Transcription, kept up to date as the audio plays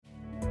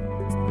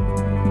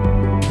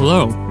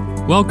Hello,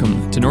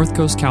 welcome to North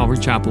Coast Calvary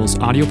Chapel's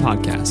audio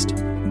podcast.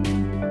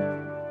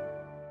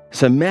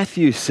 So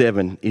Matthew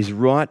 7 is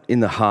right in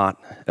the heart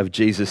of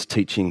Jesus'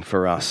 teaching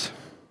for us.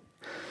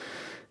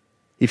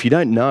 If you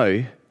don't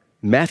know,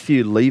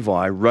 Matthew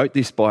Levi wrote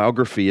this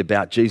biography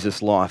about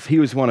Jesus' life. He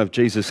was one of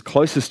Jesus'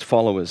 closest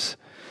followers.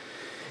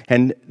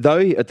 And though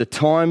at the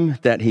time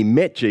that he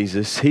met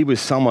Jesus, he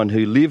was someone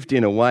who lived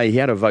in a way, he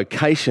had a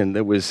vocation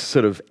that was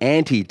sort of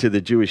anti to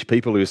the Jewish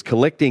people. He was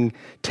collecting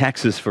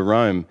taxes for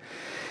Rome.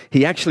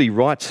 He actually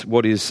writes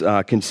what is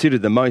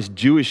considered the most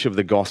Jewish of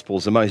the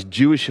Gospels, the most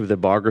Jewish of the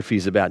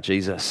biographies about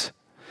Jesus.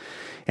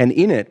 And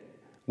in it,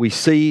 we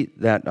see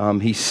that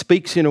he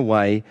speaks in a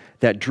way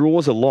that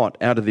draws a lot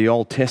out of the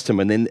Old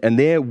Testament and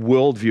their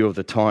worldview of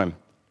the time.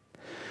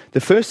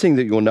 The first thing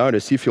that you'll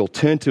notice, if you'll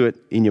turn to it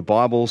in your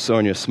Bibles or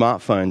on your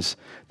smartphones,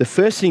 the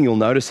first thing you'll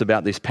notice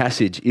about this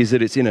passage is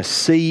that it's in a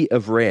sea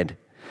of red.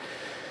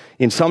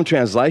 In some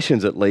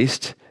translations, at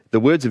least, the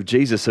words of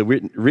Jesus are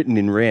written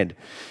in red.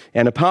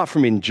 And apart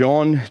from in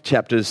John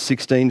chapters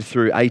 16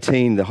 through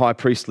 18, the high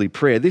priestly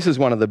prayer, this is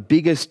one of the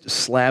biggest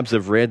slabs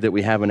of red that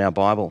we have in our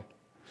Bible.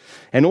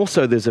 And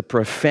also there's a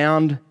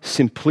profound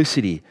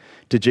simplicity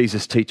to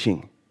Jesus'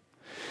 teaching.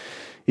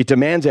 It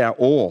demands our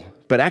all,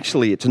 but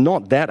actually it's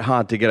not that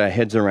hard to get our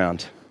heads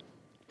around.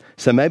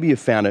 So maybe you've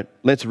found it.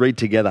 Let's read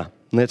together.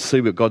 Let's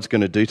see what God's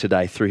going to do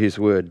today through his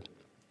word.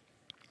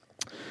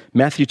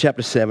 Matthew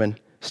chapter 7,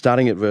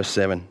 starting at verse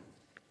 7.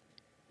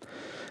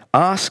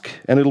 Ask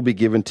and it'll be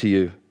given to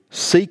you.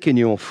 Seek and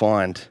you will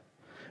find.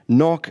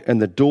 Knock and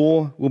the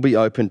door will be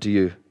opened to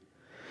you.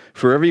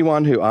 For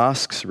everyone who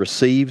asks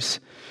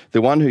receives,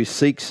 the one who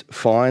seeks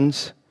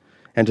finds,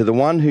 and to the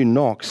one who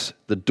knocks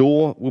the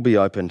door will be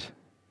opened.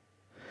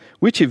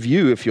 Which of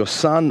you, if your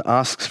son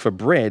asks for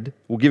bread,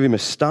 will give him a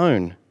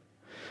stone?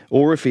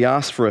 Or if he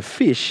asks for a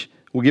fish,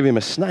 will give him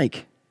a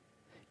snake?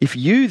 If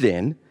you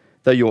then,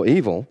 though you're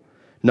evil,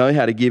 know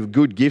how to give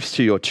good gifts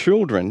to your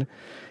children,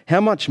 how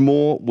much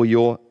more will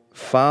your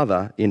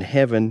Father in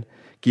heaven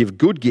give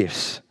good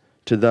gifts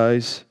to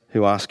those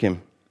who ask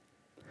him?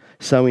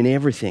 So in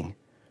everything,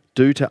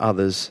 do to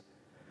others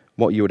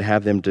what you would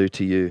have them do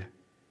to you.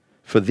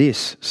 For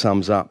this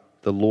sums up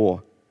the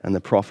law and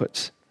the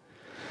prophets.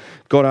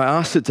 God, I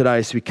ask that today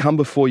as we come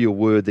before your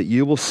word that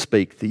you will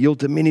speak, that you'll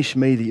diminish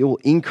me, that you'll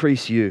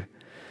increase you.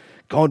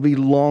 God, we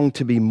long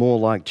to be more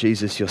like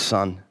Jesus, your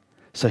son.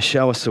 So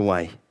show us the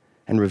way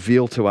and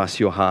reveal to us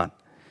your heart.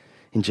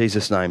 In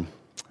Jesus' name,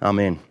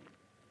 amen.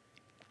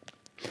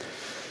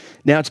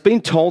 Now, it's been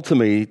told to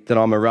me that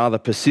I'm a rather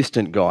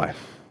persistent guy.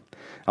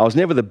 I was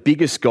never the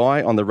biggest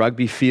guy on the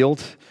rugby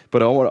field,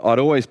 but I'd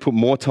always put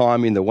more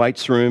time in the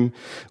weights room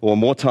or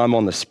more time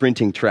on the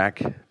sprinting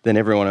track than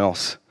everyone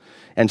else.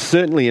 And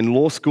certainly in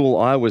law school,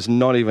 I was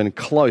not even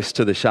close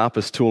to the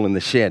sharpest tool in the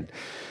shed.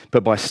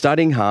 But by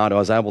studying hard, I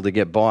was able to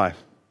get by.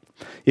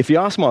 If you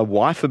ask my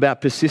wife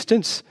about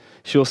persistence,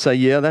 she'll say,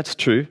 yeah, that's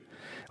true.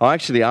 I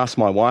actually asked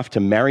my wife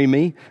to marry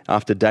me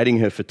after dating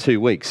her for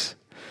 2 weeks.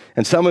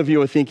 And some of you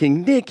are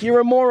thinking, Nick, you're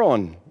a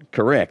moron.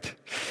 Correct.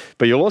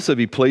 But you'll also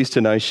be pleased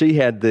to know she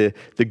had the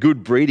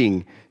good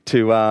breeding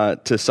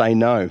to say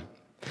no.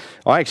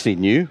 I actually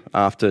knew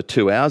after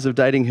 2 hours of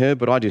dating her,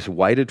 but I just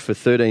waited for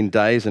 13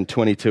 days and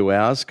 22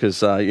 hours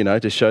because,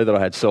 to show that I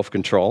had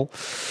self-control.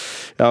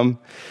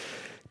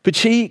 But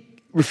she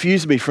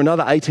refused me for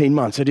another 18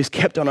 months. I just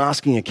kept on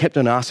asking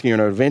her,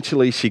 and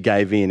eventually she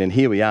gave in. And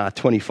here we are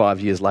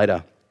 25 years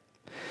later.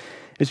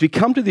 As we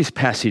come to this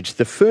passage,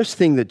 the first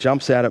thing that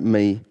jumps out at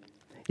me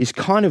is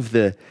kind of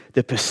the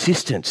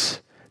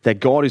persistence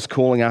that God is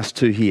calling us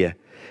to here.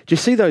 Do you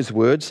see those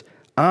words?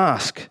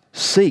 Ask,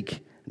 seek,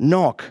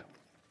 knock.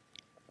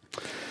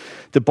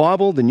 The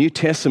Bible, the New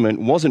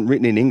Testament, wasn't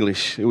written in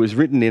English. It was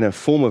written in a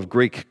form of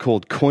Greek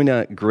called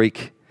Koine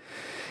Greek.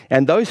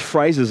 And those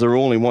phrases are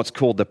all in what's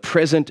called the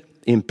present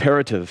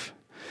imperative.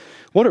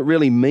 What it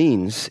really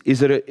means is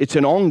that it's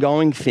an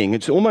ongoing thing.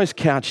 It's almost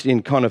couched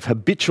in kind of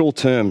habitual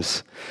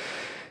terms.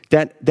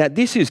 That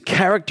this is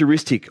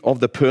characteristic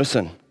of the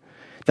person.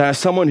 They are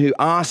someone who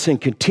asks and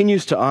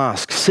continues to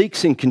ask,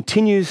 seeks and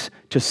continues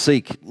to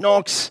seek,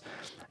 knocks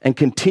and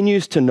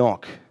continues to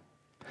knock.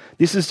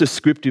 This is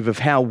descriptive of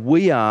how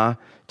we are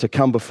to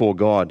come before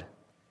God.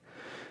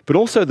 But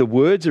also the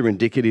words are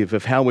indicative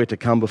of how we're to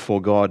come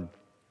before God.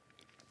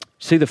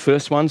 See, the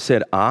first one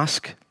said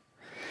ask.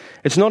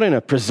 It's not in a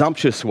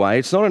presumptuous way.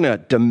 It's not in a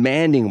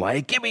demanding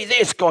way. Give me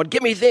this, God,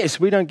 give me this.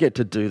 We don't get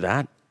to do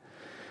that.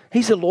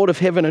 He's the Lord of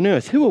heaven and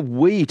earth. Who are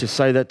we to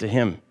say that to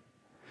him?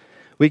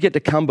 We get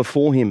to come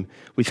before him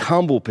with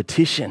humble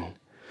petition,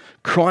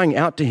 crying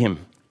out to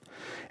him.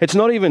 It's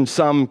not even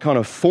some kind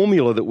of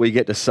formula that we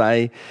get to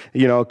say,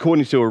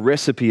 according to a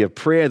recipe of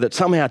prayer that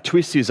somehow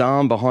twists his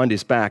arm behind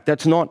his back.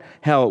 That's not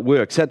how it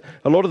works. A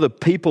lot of the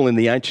people in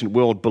the ancient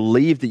world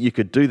believed that you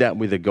could do that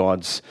with the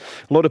gods.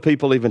 A lot of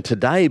people even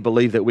today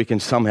believe that we can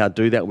somehow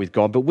do that with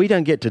God, but we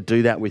don't get to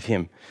do that with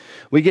him.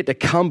 We get to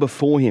come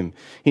before him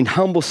in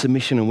humble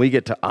submission and we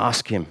get to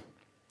ask him,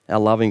 our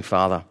loving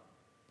Father.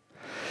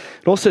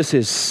 It also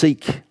says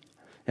seek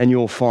and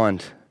you'll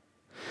find.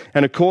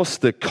 And of course,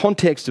 the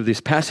context of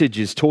this passage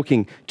is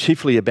talking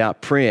chiefly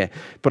about prayer,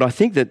 but I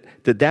think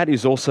that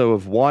is also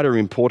of wider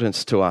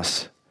importance to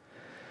us.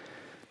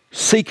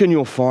 Seek and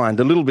you'll find.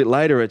 A little bit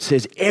later it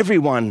says,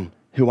 everyone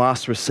who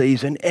asks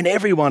receives, and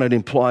everyone, it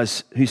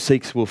implies, who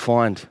seeks will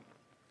find.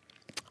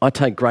 I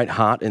take great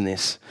heart in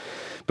this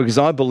because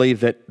I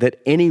believe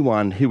that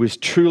anyone who is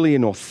truly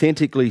and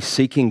authentically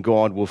seeking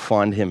God will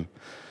find him.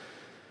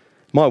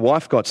 My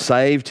wife got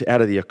saved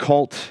out of the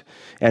occult,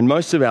 and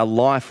most of our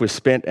life was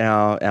spent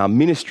our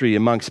ministry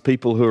amongst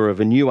people who are of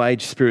a new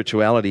age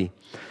spirituality.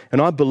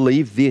 And I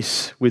believe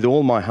this with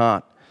all my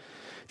heart,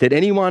 that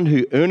anyone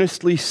who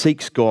earnestly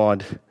seeks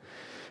God,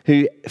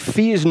 who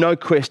fears no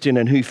question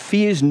and who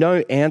fears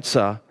no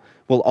answer,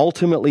 will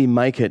ultimately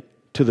make it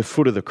to the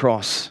foot of the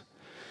cross.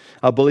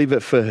 I believe it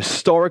for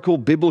historical,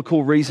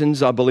 biblical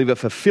reasons. I believe it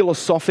for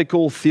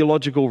philosophical,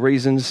 theological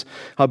reasons.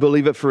 I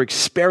believe it for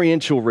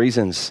experiential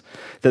reasons,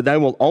 that they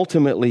will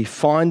ultimately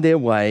find their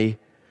way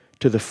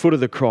to the foot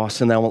of the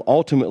cross and they will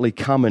ultimately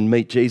come and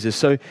meet Jesus.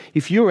 So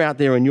if you're out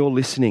there and you're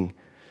listening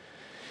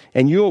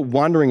and you're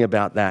wondering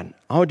about that,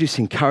 I would just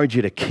encourage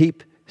you to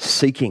keep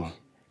seeking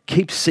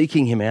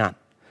him out.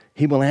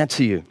 He will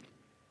answer you.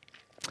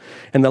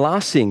 And the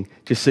last thing,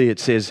 to see, it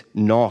says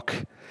knock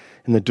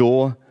and the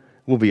door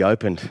will be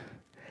opened.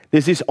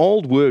 There's this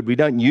old word, we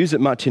don't use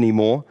it much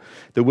anymore.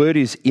 The word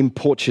is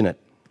importunate.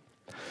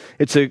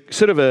 It's a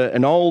sort of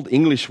an old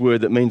English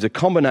word that means a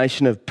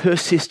combination of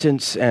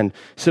persistence and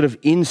sort of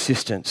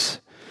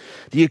insistence.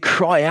 You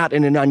cry out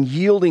in an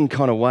unyielding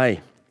kind of way.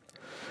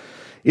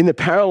 In the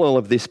parallel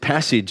of this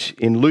passage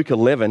in Luke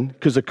 11,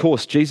 because of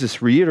course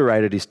Jesus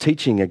reiterated his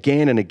teaching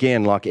again and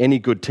again like any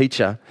good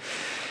teacher,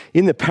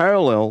 in the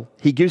parallel,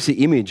 he gives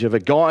the image of a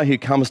guy who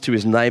comes to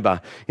his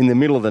neighbour in the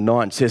middle of the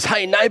night and says,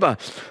 "Hey neighbour,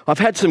 I've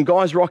had some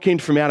guys rock in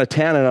from out of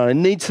town and I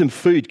need some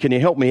food. Can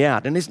you help me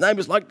out?" And his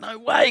neighbour's like, "No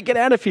way, get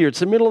out of here. It's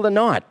the middle of the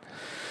night."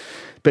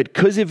 But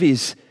because of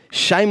his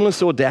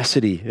shameless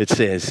audacity, it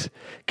says,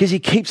 because he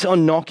keeps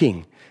on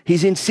knocking,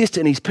 he's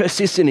insistent, he's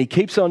persistent, he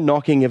keeps on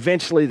knocking.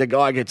 Eventually the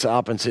guy gets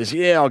up and says,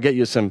 "Yeah, I'll get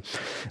you some,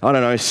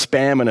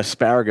 spam and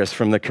asparagus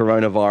from the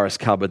coronavirus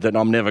cupboard that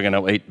I'm never going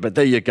to eat. But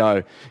there you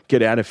go,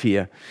 get out of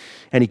here."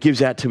 And he gives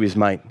that to his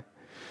mate.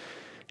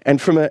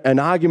 And from an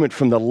argument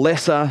from the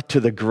lesser to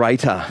the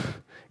greater,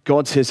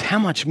 God says, how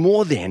much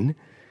more then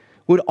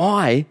would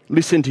I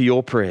listen to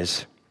your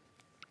prayers?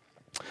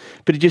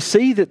 But did you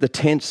see that the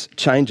tense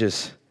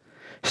changes?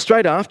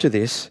 Straight after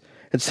this,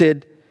 it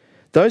said,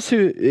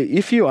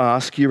 if you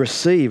ask, you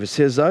receive. It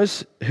says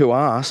those who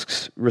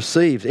asks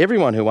receives.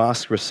 Everyone who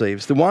asks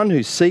receives. The one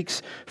who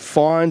seeks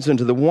finds, and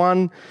to the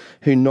one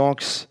who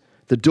knocks,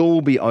 the door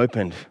will be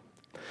opened.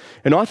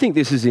 And I think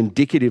this is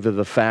indicative of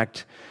the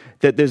fact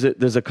that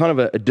there's a kind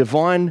of a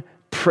divine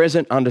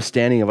present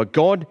understanding of it.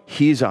 God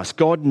hears us.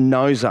 God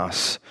knows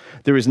us.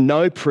 There is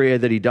no prayer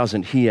that he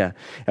doesn't hear.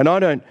 And I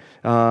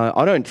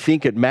don't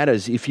think it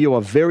matters if you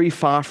are very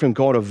far from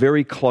God or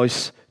very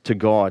close to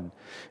God.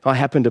 I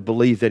happen to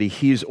believe that he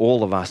hears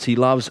all of us. He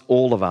loves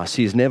all of us.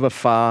 He is never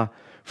far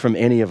from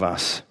any of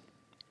us.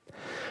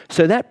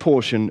 So that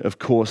portion, of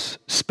course,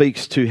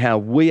 speaks to how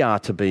we are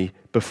to be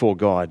before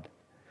God.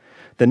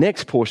 The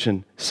next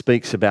portion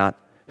speaks about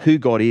who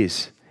God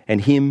is and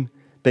him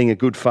being a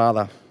good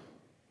father.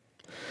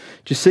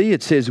 Do you see,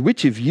 it says,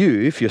 which of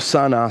you, if your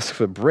son asks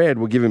for bread,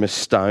 will give him a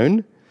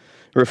stone?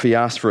 Or if he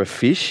asks for a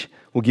fish,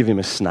 will give him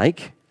a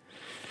snake?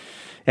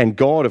 And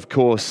God, of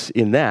course,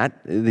 in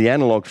that, the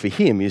analogue for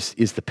him is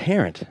the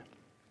parent. Do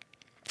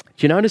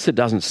you notice it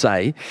doesn't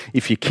say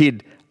if your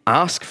kid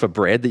asks for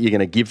bread that you're going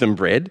to give them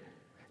bread?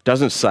 It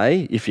doesn't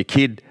say if your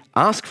kid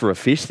asks for a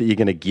fish that you're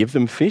going to give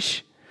them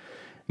fish.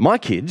 My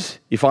kids,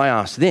 if I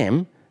asked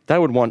them, they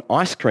would want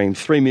ice cream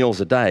 3 meals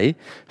a day,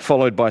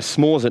 followed by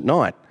s'mores at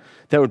night.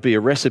 That would be a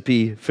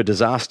recipe for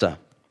disaster.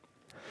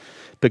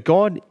 But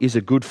God is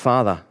a good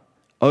father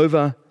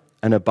over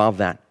and above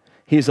that.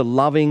 He is a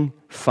loving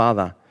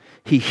father.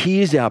 He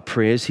hears our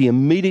prayers. He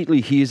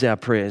immediately hears our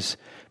prayers,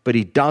 but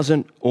he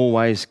doesn't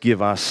always give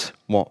us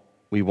what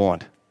we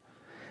want.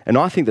 And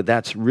I think that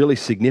that's really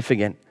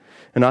significant,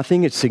 and I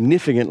think it's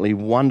significantly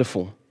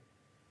wonderful.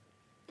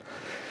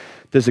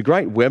 There's a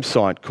great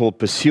website called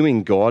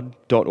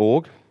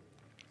pursuinggod.org,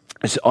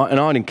 and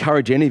I'd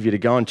encourage any of you to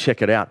go and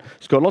check it out.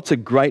 It's got lots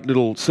of great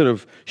little sort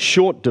of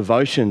short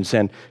devotions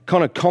and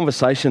kind of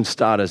conversation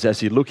starters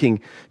as you're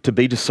looking to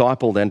be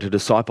discipled and to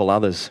disciple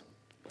others.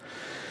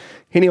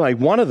 Anyway,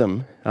 one of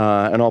them,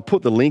 and I'll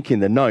put the link in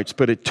the notes,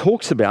 but it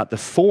talks about the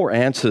 4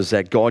 answers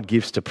that God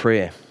gives to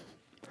prayer.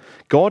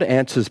 God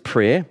answers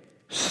prayer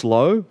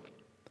slow,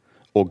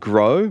 or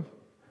grow,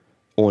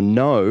 or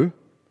no,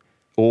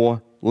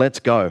 or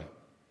let's go.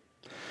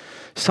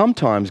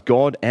 Sometimes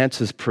God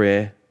answers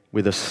prayer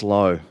with a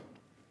slow.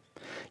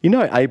 You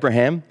know,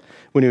 Abraham,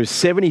 when he was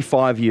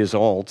 75 years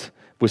old,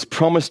 was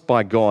promised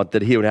by God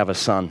that he would have a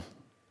son.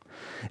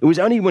 It was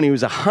only when he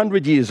was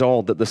 100 years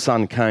old that the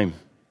son came.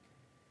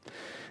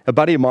 A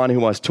buddy of mine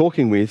who I was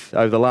talking with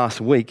over the last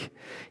week,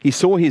 he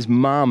saw his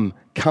mum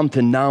come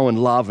to know and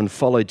love and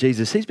follow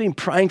Jesus. He's been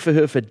praying for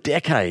her for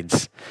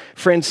decades.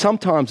 Friends,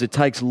 sometimes it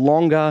takes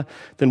longer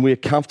than we're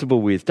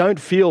comfortable with. Don't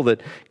feel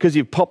that because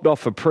you've popped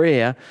off a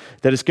prayer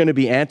that it's going to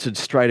be answered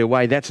straight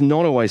away. That's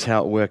not always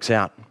how it works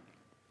out.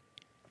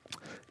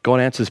 God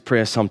answers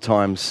prayer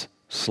sometimes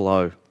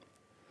slow.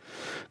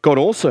 God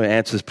also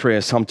answers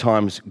prayer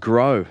sometimes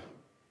grow.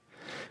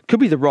 Could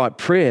be the right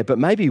prayer, but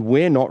maybe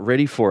we're not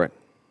ready for it.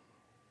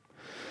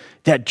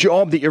 That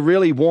job that you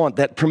really want,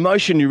 that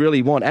promotion you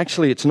really want,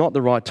 actually it's not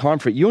the right time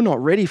for it. You're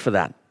not ready for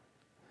that.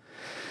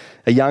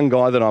 A young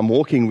guy that I'm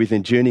walking with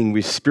and journeying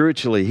with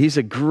spiritually, he's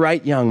a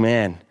great young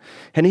man.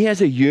 And he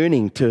has a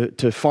yearning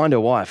to find a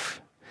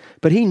wife.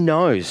 But he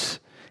knows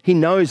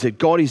that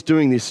God is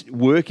doing this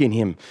work in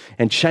him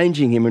and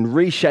changing him and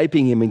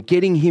reshaping him and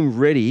getting him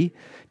ready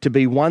to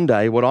be one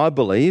day what I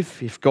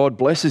believe, if God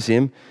blesses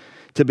him,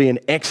 to be an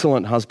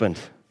excellent husband.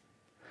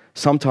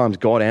 Sometimes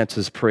God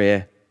answers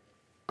prayer,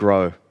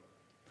 grow.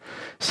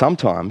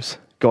 Sometimes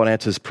God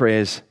answers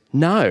prayers,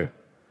 no.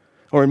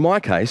 Or in my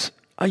case,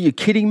 are you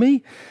kidding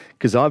me?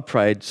 Because I've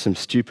prayed some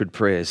stupid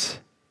prayers.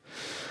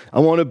 I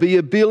want to be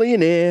a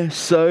billionaire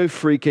so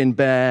freaking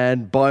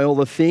bad, buy all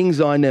the things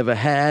I never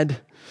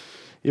had.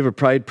 You ever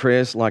prayed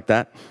prayers like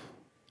that?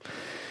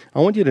 I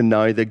want you to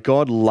know that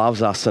God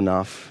loves us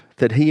enough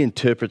that he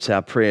interprets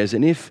our prayers.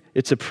 And if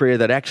it's a prayer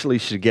that actually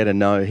should get a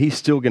no, he's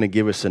still going to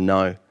give us a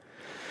no.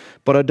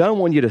 But I don't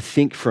want you to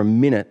think for a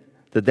minute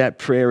that that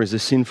prayer is a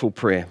sinful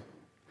prayer.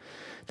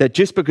 That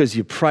just because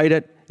you prayed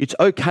it, it's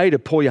okay to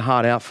pour your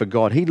heart out for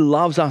God. He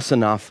loves us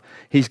enough.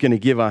 He's going to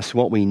give us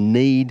what we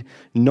need,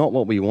 not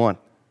what we want.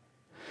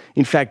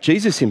 In fact,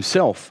 Jesus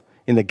himself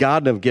in the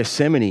Garden of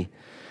Gethsemane,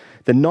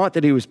 the night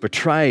that he was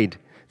betrayed,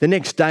 the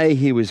next day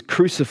he was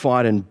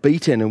crucified and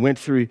beaten and went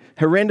through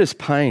horrendous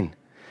pain.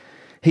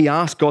 He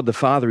asked God the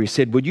Father, he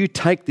said, would you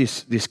take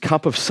this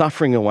cup of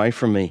suffering away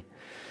from me?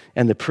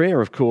 And the prayer,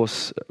 of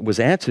course, was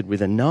answered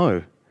with a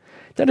no.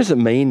 That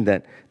doesn't mean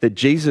that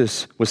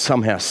Jesus was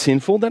somehow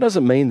sinful. That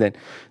doesn't mean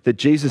that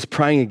Jesus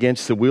praying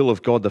against the will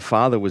of God the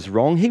Father was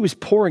wrong. He was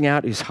pouring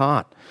out his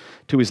heart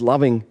to his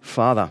loving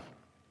Father.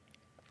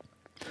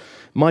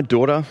 My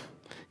daughter,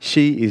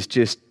 she is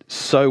just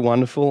so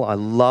wonderful. I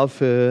love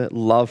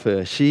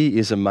her. She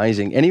is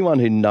amazing. Anyone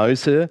who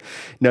knows her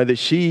know that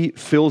she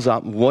fills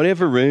up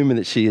whatever room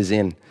that she is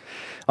in.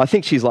 I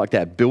think she's like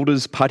that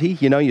builder's putty.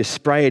 You know, you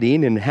spray it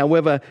in and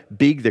however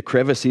big the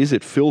crevice is,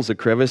 it fills the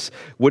crevice.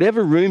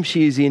 Whatever room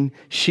she is in,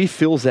 she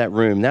fills that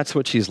room. That's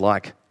what she's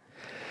like. A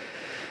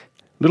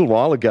little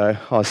while ago,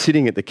 I was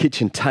sitting at the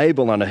kitchen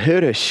table and I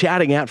heard her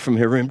shouting out from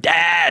her room,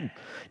 Dad,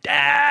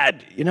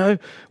 you know,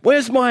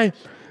 where's my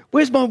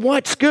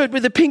white skirt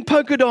with the pink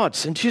polka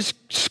dots? And she's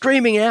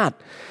screaming out.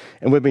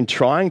 And we've been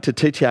trying to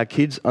teach our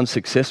kids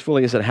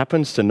unsuccessfully, as it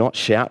happens, to not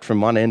shout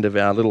from one end of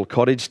our little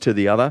cottage to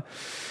the other.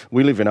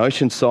 We live in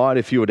Oceanside.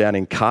 If you were down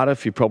in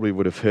Cardiff, you probably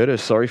would have heard her.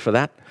 Sorry for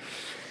that.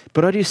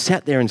 But I just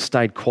sat there and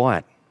stayed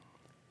quiet.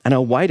 And I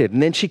waited.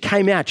 And then she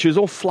came out. She was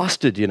all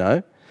flustered, you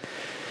know.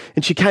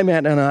 And she came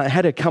out and I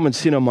had her come and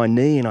sit on my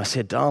knee. And I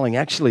said, darling,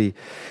 actually,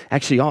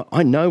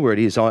 I know where it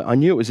is. I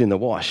knew it was in the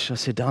wash. I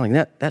said, darling,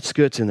 that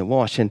skirt's in the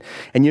wash. And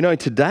you know,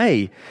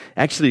 today,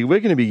 actually, we're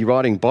going to be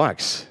riding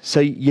bikes. So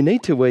you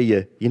need to wear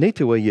your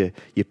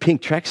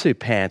pink tracksuit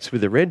pants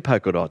with the red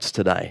polka dots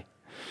today.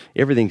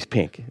 Everything's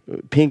pink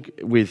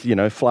with, you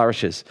know,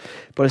 flourishes.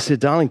 But I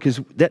said, darling,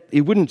 because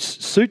it wouldn't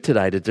suit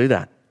today to do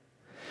that.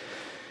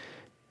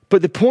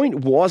 But the point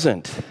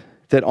wasn't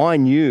that I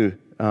knew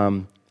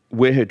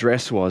where her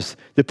dress was.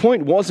 The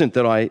point wasn't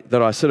that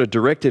I sort of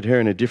directed her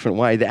in a different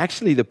way.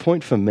 Actually, the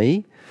point for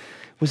me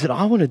was that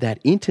I wanted that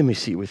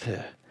intimacy with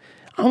her.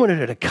 I wanted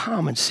her to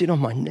come and sit on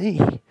my knee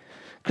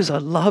because I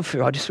love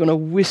her. I just want to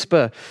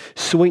whisper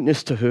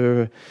sweetness to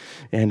her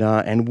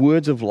and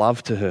words of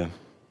love to her.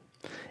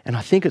 And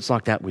I think it's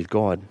like that with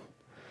God.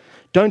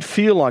 Don't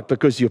feel like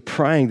because you're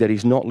praying that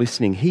he's not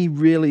listening. He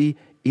really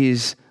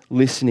is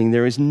listening.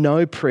 There is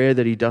no prayer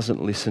that he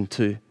doesn't listen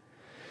to.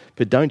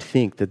 But don't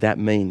think that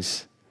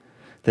means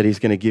that he's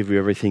going to give you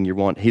everything you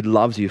want. He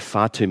loves you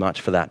far too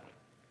much for that.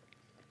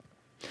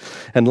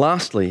 And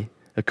lastly,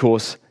 of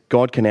course,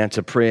 God can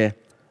answer prayer.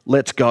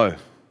 Let's go.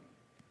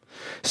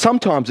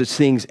 Sometimes it's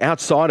things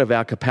outside of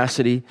our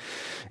capacity,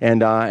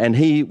 and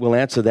he will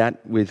answer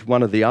that with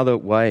one of the other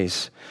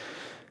ways.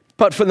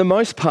 But for the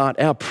most part,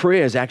 our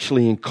prayers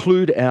actually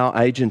include our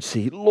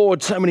agency.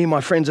 Lord, so many of my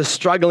friends are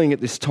struggling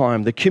at this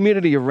time. The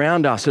community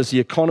around us, as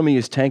the economy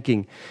is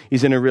tanking,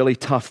 is in a really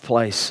tough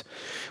place.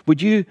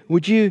 Would you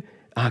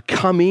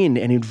come in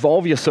and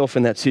involve yourself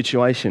in that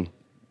situation?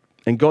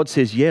 And God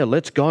says, yeah,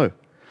 let's go.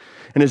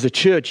 And as a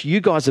church, you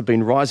guys have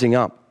been rising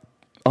up.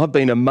 I've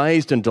been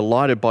amazed and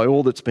delighted by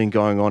all that's been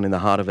going on in the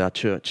heart of our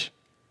church.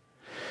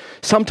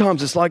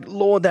 Sometimes it's like,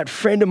 Lord, that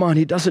friend of mine,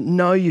 he doesn't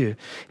know you.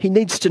 He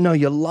needs to know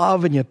your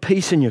love and your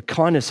peace and your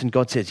kindness. And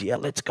God says, yeah,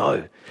 let's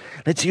go.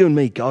 Let's you and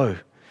me go.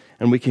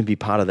 And we can be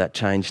part of that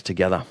change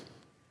together.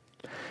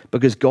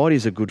 Because God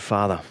is a good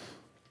Father.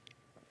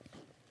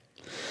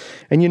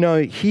 And you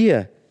know,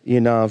 here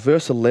in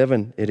verse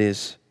 11 it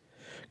is,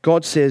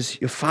 God says,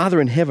 your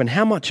Father in heaven,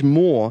 how much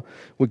more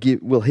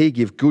will he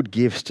give good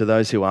gifts to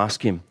those who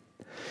ask him?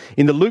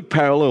 In the Luke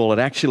parallel, it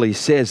actually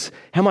says,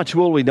 how much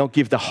will we not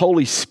give the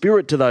Holy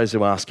Spirit to those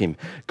who ask him?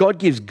 God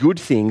gives good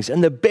things,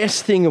 and the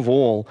best thing of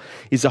all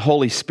is the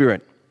Holy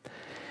Spirit.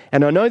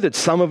 And I know that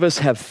some of us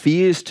have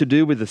fears to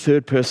do with the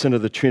third person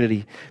of the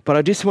Trinity, but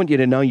I just want you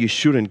to know you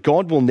shouldn't.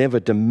 God will never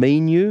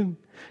demean you.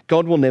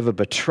 God will never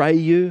betray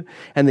you.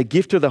 And the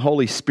gift of the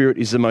Holy Spirit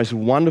is the most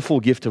wonderful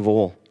gift of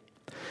all.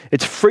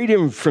 It's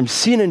freedom from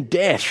sin and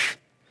death.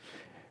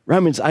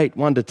 Romans 8,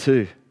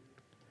 1-2.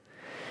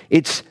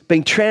 It's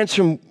being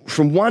transformed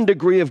from one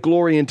degree of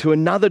glory into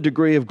another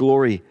degree of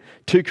glory.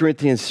 2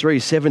 Corinthians 3,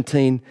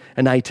 17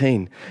 and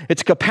 18.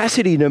 It's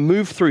capacity to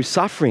move through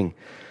suffering,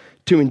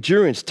 to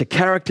endurance, to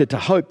character, to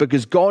hope,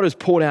 because God has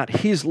poured out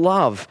his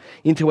love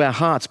into our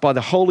hearts by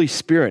the Holy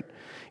Spirit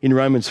in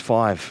Romans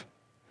 5.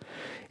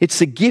 It's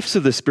the gifts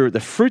of the Spirit, the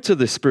fruits of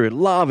the Spirit,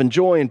 love and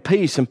joy and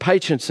peace and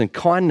patience and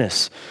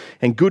kindness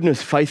and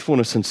goodness,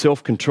 faithfulness and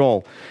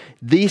self-control.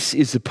 This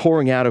is the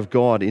pouring out of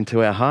God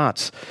into our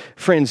hearts.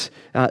 Friends,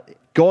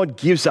 God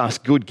gives us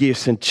good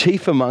gifts, and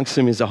chief amongst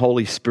them is the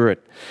Holy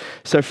Spirit.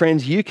 So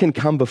friends, you can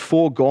come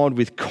before God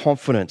with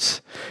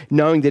confidence,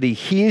 knowing that he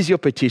hears your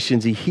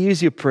petitions, he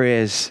hears your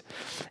prayers,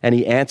 and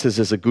he answers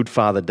as a good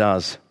father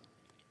does.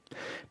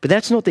 But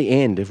that's not the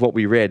end of what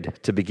we read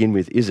to begin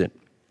with, is it?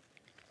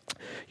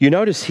 You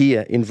notice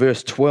here in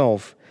verse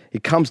 12,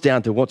 it comes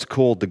down to what's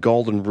called the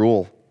golden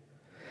rule.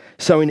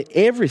 So in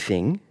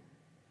everything,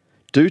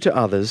 do to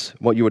others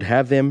what you would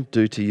have them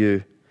do to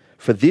you,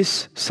 for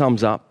this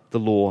sums up the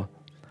law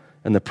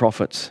and the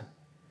prophets.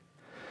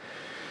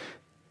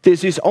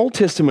 There's this Old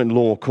Testament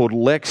law called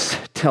lex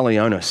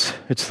talionis.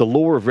 It's the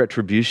law of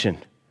retribution.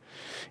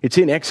 It's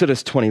in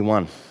Exodus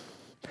 21.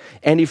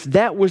 And if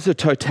that was the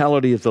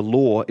totality of the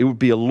law, it would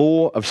be a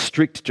law of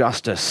strict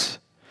justice.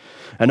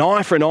 An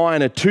eye for an eye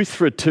and a tooth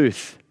for a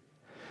tooth.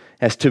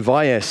 As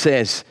Tuvaya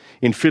says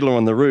in Fiddler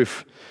on the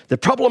Roof, the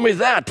problem with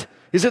that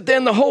is that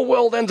then the whole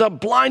world ends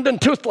up blind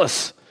and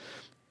toothless.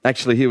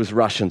 Actually, he was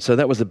Russian, so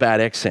that was a bad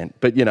accent.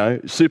 But,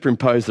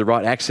 superimpose the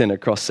right accent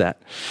across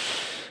that.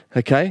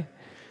 Okay?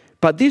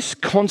 But this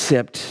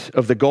concept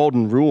of the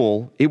golden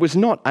rule, it was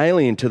not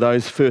alien to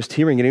those first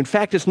hearing it. In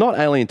fact, it's not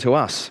alien to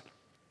us.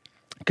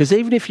 Because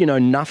even if you know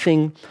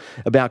nothing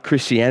about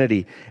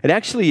Christianity, it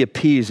actually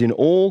appears in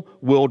all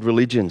world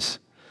religions.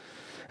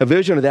 A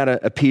version of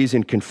that appears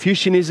in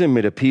Confucianism,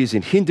 it appears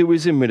in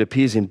Hinduism, it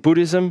appears in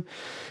Buddhism,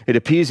 it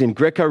appears in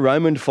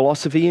Greco-Roman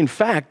philosophy. In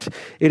fact,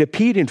 it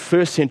appeared in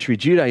first century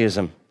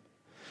Judaism.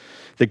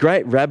 The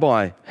great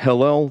Rabbi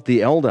Hillel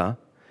the Elder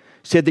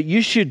said that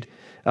you should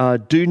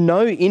do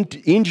no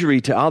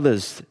injury to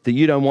others that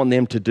you don't want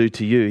them to do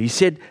to you. He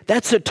said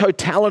that's the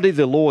totality of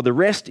the law. The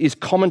rest is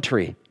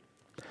commentary.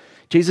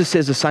 Jesus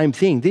says the same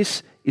thing.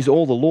 This is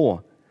all the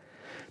law.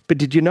 But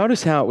did you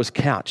notice how it was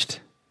couched?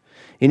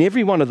 In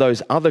every one of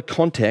those other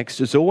contexts,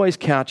 it's always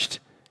couched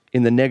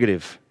in the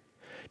negative.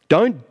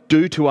 Don't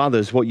do to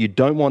others what you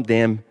don't want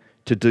them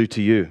to do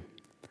to you.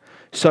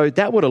 So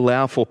that would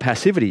allow for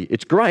passivity.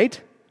 It's great,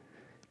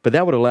 but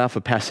that would allow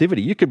for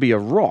passivity. You could be a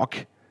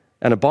rock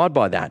and abide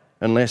by that,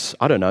 unless,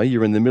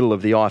 you're in the middle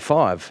of the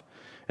I-5,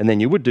 and then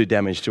you would do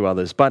damage to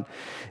others. But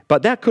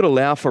that could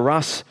allow for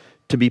us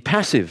to be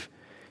passive.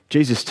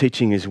 Jesus'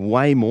 teaching is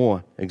way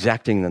more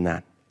exacting than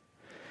that.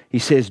 He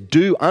says,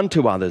 do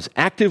unto others,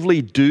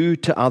 actively do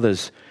to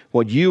others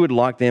what you would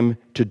like them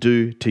to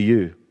do to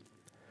you.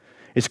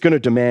 It's going to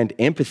demand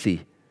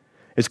empathy.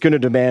 It's going to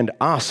demand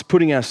us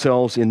putting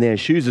ourselves in their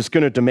shoes. It's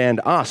going to demand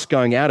us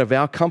going out of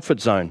our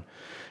comfort zone.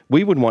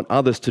 We would want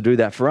others to do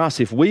that for us.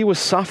 If we were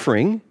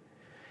suffering,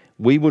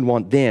 we would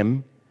want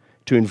them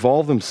to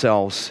involve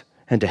themselves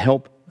and to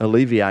help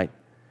alleviate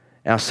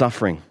our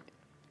suffering.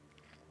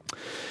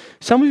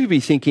 Some of you will be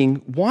thinking,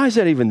 why is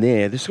that even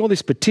there? There's all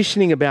this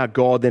petitioning about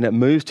God, then it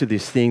moves to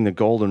this thing, the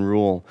golden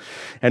rule.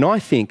 And I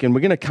think, and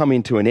we're going to come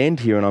into an end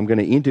here, and I'm going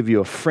to interview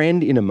a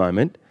friend in a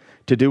moment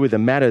to do with a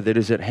matter that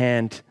is at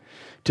hand,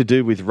 to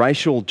do with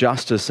racial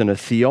justice and a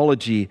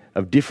theology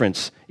of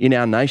difference in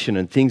our nation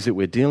and things that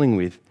we're dealing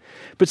with.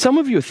 But some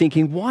of you are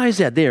thinking, why is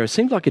that there? It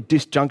seems like a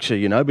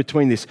disjuncture,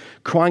 between this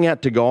crying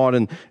out to God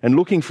and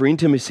looking for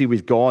intimacy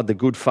with God, the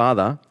good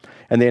Father,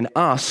 and then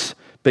us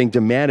being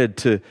demanded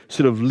to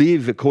sort of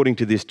live according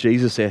to this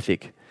Jesus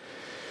ethic.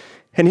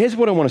 And here's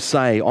what I want to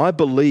say. I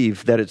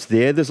believe that it's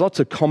there. There's lots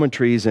of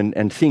commentaries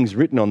and things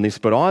written on this,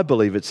 but I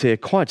believe it's there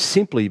quite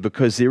simply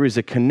because there is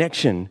a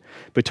connection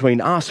between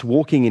us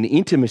walking in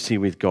intimacy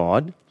with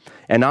God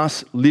and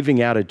us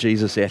living out a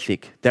Jesus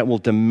ethic that will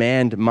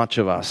demand much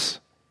of us.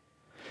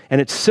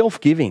 And it's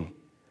self-giving.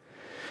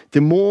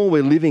 The more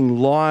we're living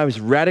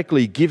lives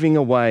radically giving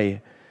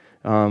away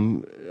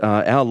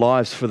our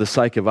lives for the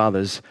sake of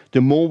others,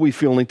 the more we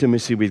feel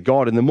intimacy with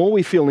God. And the more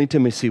we feel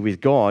intimacy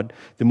with God,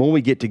 the more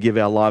we get to give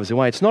our lives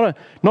away. It's not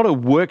a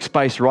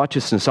works-based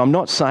righteousness. I'm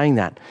not saying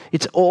that.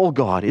 It's all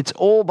God. It's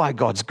all by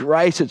God's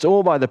grace. It's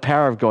all by the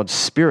power of God's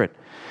Spirit.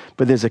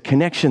 But there's a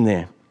connection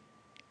there.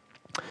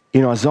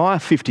 In Isaiah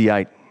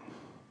 58,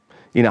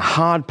 in a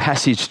hard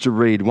passage to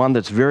read, one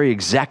that's very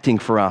exacting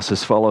for us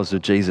as followers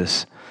of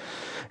Jesus.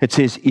 It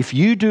says, if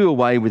you do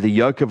away with the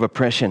yoke of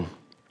oppression,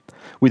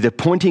 with a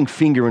pointing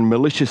finger and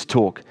malicious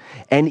talk,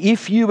 and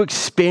if you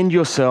expend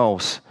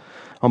yourselves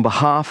on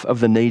behalf of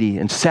the needy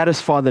and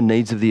satisfy the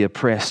needs of the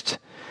oppressed,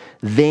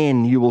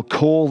 then you will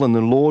call and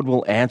the Lord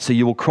will answer.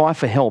 You will cry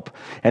for help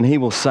and he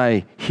will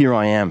say, here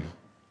I am.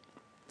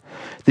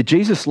 The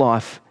Jesus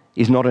life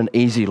is not an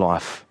easy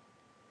life.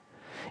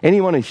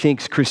 Anyone who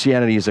thinks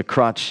Christianity is a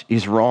crutch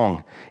is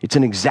wrong. It's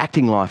an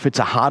exacting life. It's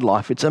a hard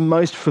life. It's a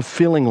most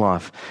fulfilling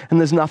life. And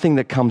there's nothing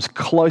that comes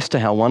close to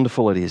how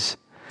wonderful it is.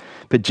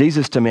 But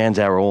Jesus demands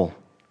our all.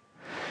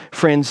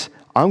 Friends,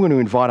 I'm going to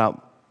invite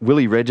up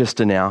Willie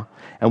Register now,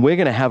 and we're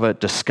going to have a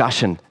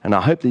discussion. And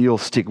I hope that you'll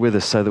stick with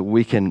us so that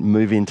we can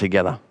move in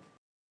together.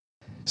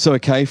 So,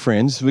 okay,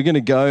 friends, we're going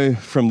to go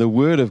from the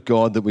Word of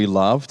God that we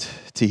loved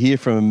to hear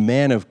from a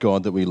man of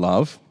God that we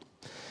love.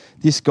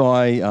 This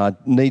guy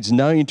needs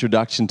no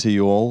introduction to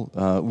you all.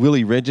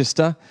 Willie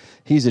Register,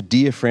 he's a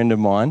dear friend of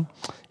mine,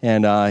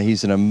 and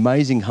he's an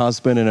amazing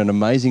husband and an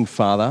amazing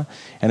father.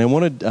 And I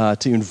wanted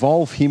to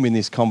involve him in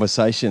this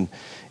conversation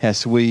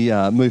as we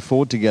move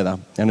forward together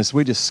and as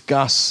we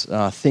discuss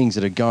things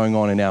that are going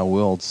on in our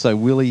world. So,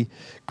 Willie,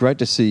 great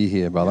to see you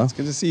here, brother. It's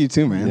good to see you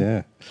too, man.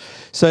 Yeah.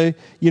 So,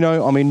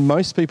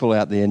 most people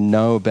out there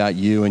know about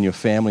you and your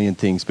family and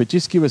things, but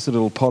just give us a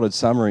little potted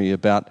summary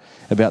about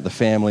the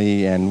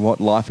family and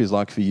what life is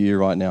like for you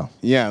right now.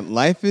 Yeah,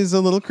 life is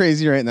a little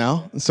crazy right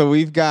now. So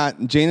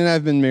Jane and I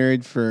have been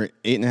married for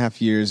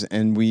 8.5 years,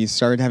 and we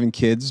started having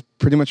kids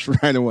pretty much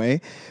right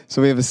away.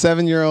 So we have a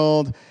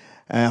 7-year-old,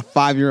 a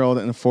 5-year-old,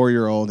 and a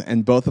 4-year-old,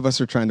 and both of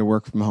us are trying to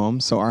work from home.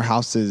 So our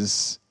house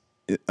is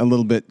a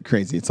little bit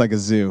crazy. It's like a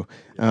zoo.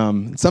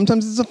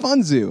 Sometimes it's a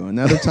fun zoo, and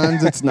other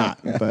times it's not.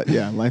 But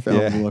yeah, life is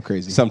a little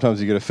crazy.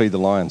 Sometimes you got to feed the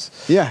lions.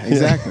 Yeah,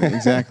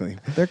 exactly.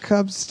 But they're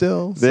cubs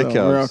still. They're so cubs.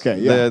 We're okay.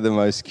 Yeah. They're the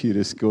most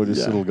cutest,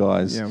 gorgeous little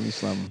guys. Yeah, we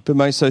just love them. But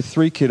mate, so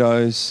 3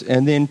 kiddos,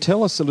 and then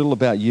tell us a little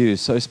about you.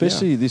 So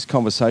especially this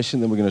conversation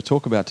that we're going to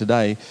talk about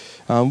today,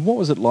 what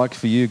was it like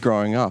for you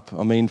growing up?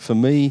 I mean, for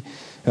me,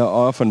 I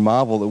often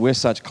marvel that we're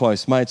such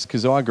close mates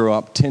because I grew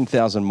up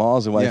 10,000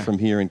 miles away from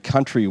here in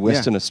country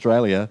Western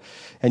Australia.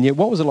 And yet,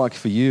 what was it like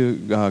for you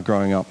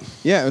growing up?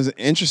 Yeah, it was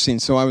interesting.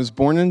 So I was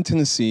born in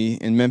Tennessee,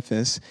 in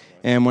Memphis,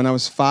 and when I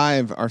was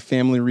 5, our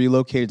family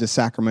relocated to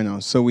Sacramento.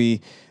 So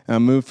we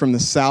moved from the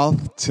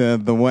south to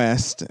the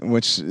west,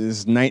 which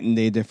is night and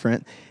day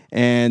different.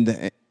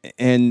 And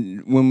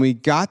when we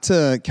got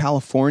to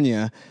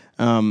California,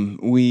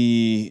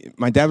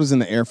 my dad was in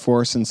the Air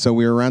Force, and so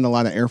we were around a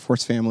lot of Air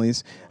Force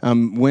families.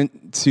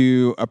 Went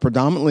to a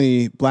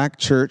predominantly black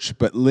church,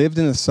 but lived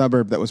in a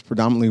suburb that was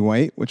predominantly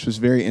white, which was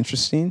very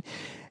interesting.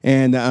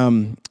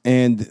 And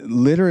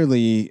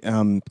literally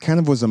kind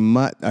of was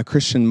a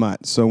Christian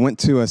mutt. So went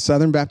to a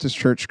Southern Baptist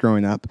church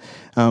growing up,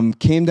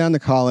 came down to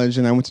college,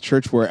 and I went to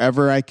church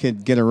wherever I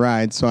could get a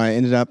ride. So I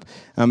ended up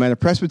at a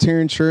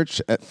Presbyterian church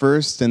at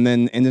first, and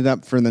then ended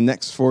up for the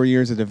next 4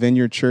 years at a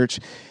Vineyard church.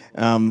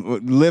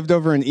 Lived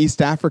over in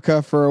East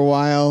Africa for a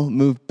while,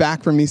 moved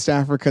back from East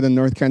Africa to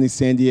North County,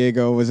 San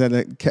Diego,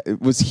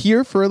 was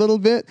here for a little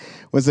bit,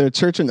 was at a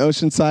church in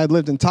Oceanside,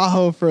 lived in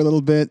Tahoe for a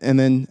little bit, and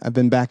then I've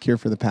been back here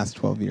for the past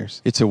 12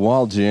 years. It's a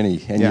wild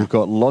journey, and you've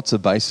got lots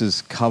of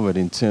bases covered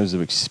in terms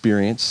of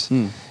experience.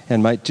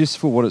 And mate, just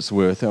for what it's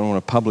worth, and I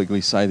want to publicly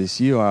say this,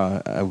 you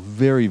are a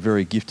very,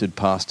 very gifted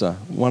pastor,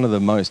 one of the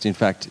most. In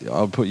fact,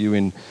 I'll put you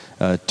in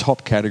a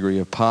top category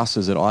of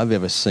pastors that I've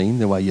ever seen,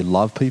 the way you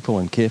love people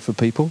and care for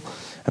people,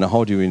 and I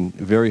hold you in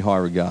very high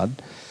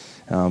regard.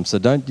 So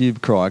don't you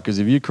cry, because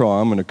if you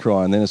cry, I'm going to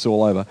cry, and then it's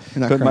all over.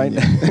 But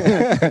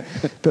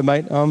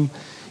mate, one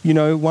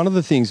of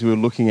the things we were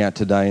looking at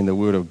today in the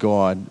Word of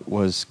God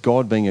was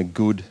God being a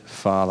good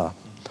father.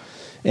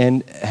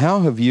 And how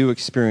have you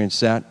experienced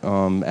that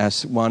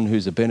as one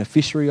who's a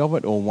beneficiary of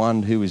it or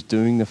one who is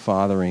doing the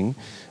fathering?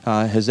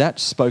 Has that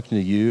spoken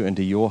to you and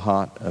to your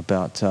heart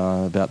about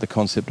the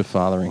concept of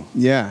fathering?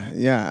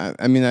 Yeah.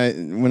 I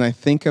mean, when I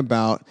think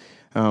about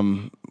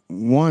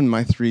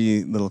my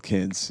 3 little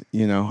kids,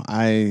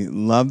 I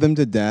love them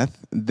to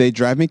death. They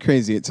drive me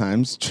crazy at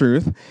times,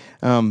 truth,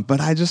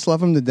 but I just love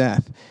them to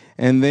death.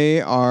 And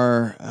they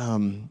are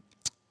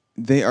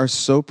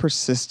so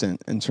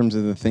persistent in terms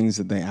of the things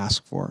that they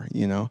ask for,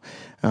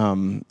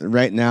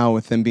 Right now,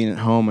 with them being at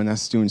home and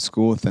us doing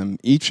school with them,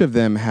 each of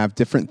them have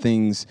different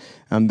things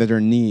that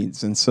are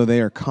needs. And so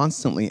they are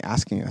constantly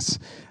asking us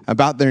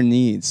about their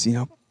needs.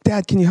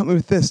 Dad, can you help me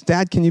with this?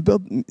 Dad, can you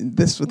build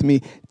this with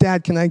me?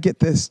 Dad, can I get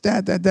this?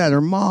 Dad,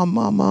 or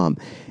mom.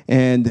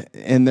 And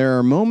there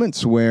are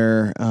moments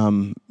where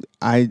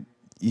I,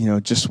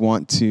 just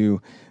want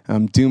to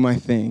do my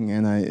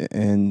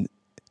thing,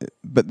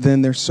 but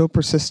then they're so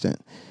persistent,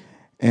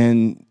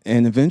 and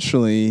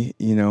eventually,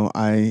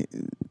 I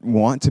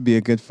want to be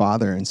a good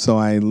father, and so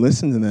I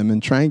listen to them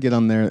and try and get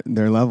on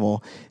their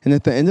level. And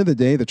at the end of the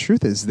day, the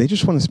truth is, they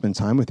just want to spend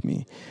time with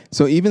me.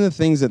 So even the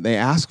things that they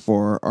ask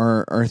for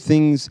are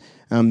things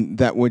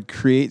that would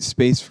create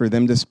space for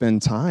them to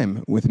spend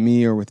time with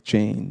me or with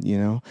Jane,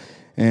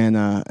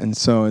 And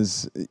so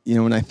as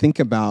when I think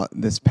about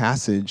this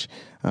passage,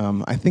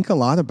 I think a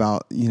lot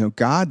about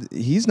God.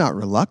 He's not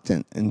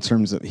reluctant in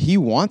terms of He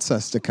wants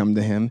us to come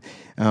to Him.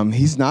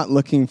 He's not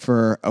looking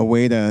for a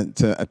way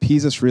to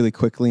appease us really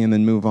quickly and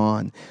then move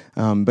on.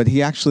 But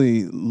He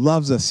actually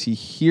loves us. He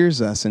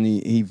hears us, and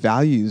He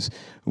values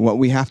what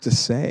we have to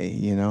say.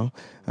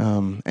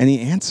 And He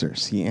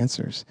answers. He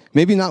answers.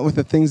 Maybe not with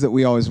the things that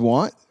we always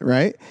want,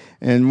 right?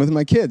 And with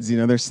my kids,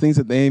 there's things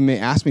that they may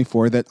ask me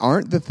for that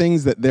aren't the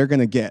things that they're going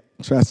to get.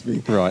 Trust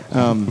me. Right.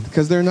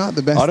 Because they're not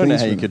the best things. I don't know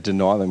how you could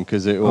deny them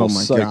because they're all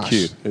so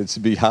cute.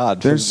 It'd be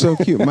hard. They're so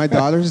cute. My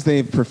daughters,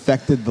 they've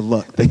perfected the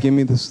look. They give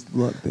me this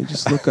look. They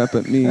just look up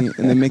at me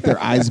and they make their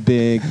eyes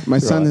big. My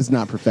son has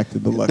not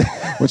perfected the look,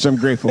 which I'm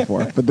grateful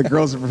for. But the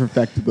girls have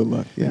perfected the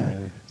look.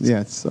 Yeah,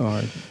 it's so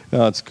hard.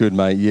 Oh, it's good,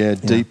 mate. Yeah,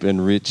 deep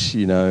and rich,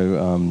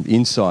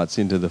 insights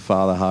into the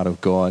Father heart of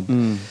God.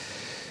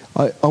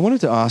 I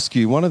wanted to ask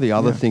you, one of the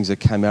other things that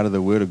came out of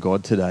the Word of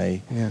God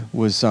today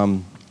was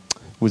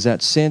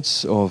that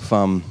sense of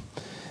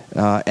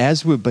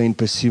as we've been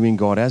pursuing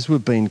God, as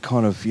we've been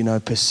kind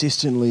of,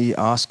 persistently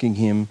asking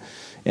Him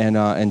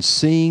and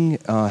seeing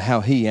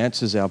how He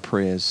answers our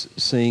prayers,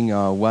 seeing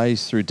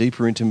ways through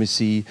deeper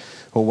intimacy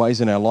or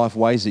ways in our life,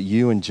 ways that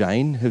you and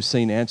Jane have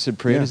seen answered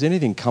prayer. Does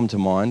anything come to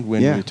mind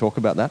when we talk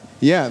about that?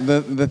 Yeah,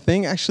 the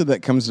thing actually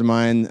that comes to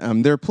mind,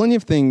 there are plenty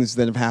of things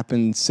that have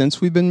happened since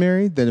we've been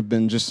married that have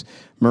been just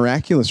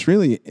miraculous,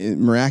 really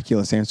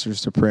miraculous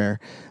answers to prayer.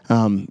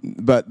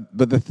 But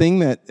the thing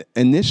that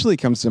initially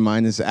comes to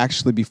mind is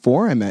actually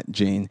before I met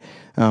Jane.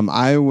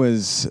 I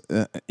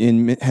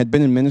had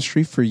been in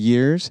ministry for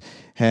years,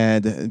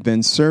 had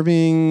been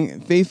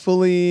serving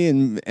faithfully,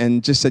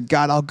 and just said,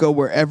 God, I'll go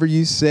wherever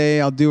you say,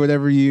 I'll do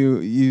whatever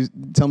you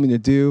tell me to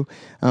do.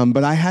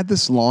 But I had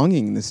this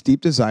longing, this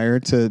deep desire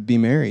to be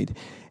married.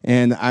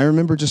 And I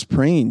remember just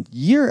praying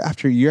year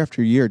after year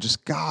after year,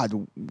 just,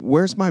 God,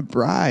 where's my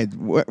bride?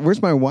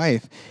 Where's my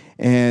wife?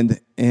 And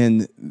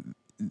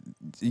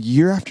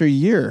year after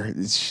year,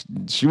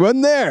 she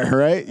wasn't there,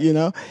 right?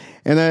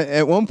 And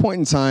at one point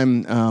in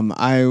time,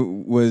 I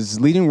was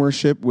leading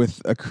worship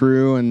with a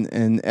crew,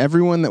 and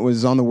everyone that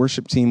was on the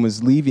worship team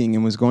was leaving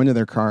and was going to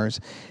their cars,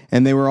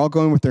 and they were all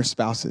going with their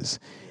spouses.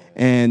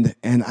 And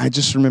I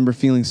just remember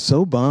feeling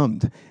so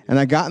bummed. And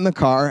I got in the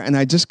car and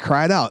I just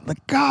cried out,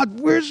 like, God,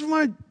 where's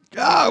my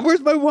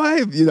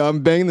wife?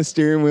 I'm banging the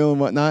steering wheel and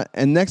whatnot.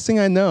 And next thing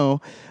I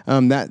know,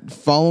 that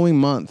following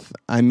month,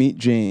 I meet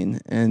Jane,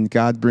 and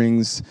God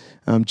brings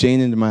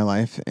Jane into my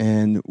life,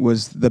 and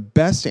was the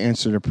best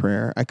answer to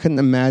prayer. I couldn't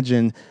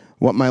imagine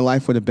what my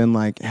life would have been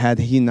like had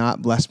He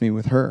not blessed me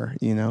with her.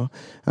 It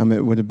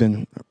would have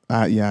been,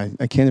 I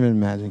can't even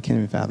imagine, can't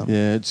even fathom.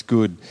 Yeah, it's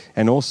good.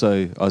 And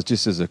also,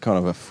 just as a kind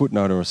of a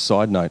footnote or a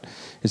side note,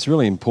 it's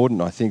really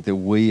important, I think, that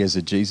we as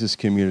a Jesus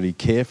community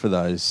care for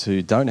those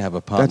who don't have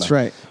a partner. That's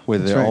right.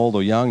 Whether they're old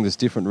or young, there's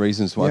different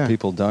reasons why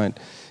people don't.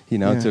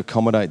 To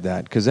accommodate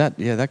that. Because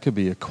that could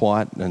be a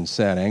quiet and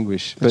sad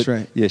anguish. That's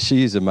right. Yeah,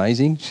 she is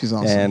amazing. She's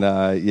awesome.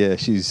 And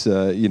she's,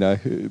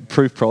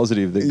 proof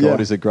positive that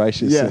God is a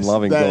gracious and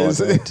loving God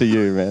to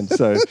you, man.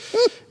 So,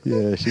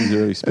 she's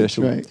really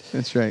special.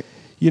 That's right.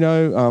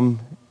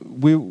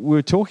 We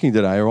were talking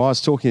today, or I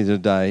was talking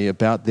today,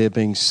 about there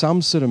being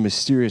some sort of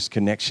mysterious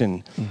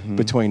connection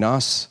between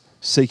us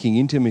seeking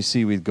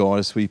intimacy with God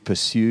as we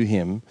pursue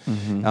Him,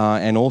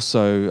 and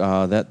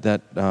also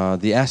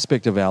the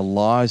aspect of our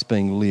lives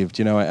being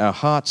lived, our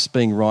hearts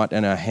being right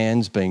and our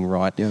hands being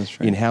right,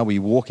 in how we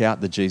walk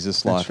out the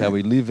Jesus life, how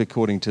we live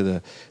according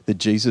to the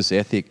Jesus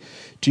ethic.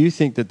 Do you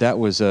think that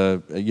was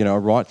a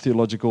right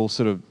theological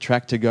sort of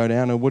track to go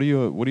down, or what are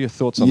your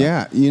thoughts on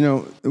that?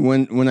 Yeah,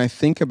 when I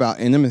think about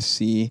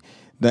intimacy,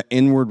 the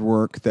inward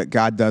work that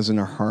God does in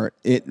our heart,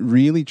 it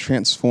really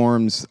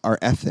transforms our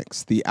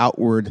ethics, the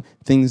outward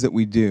things that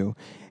we do.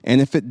 And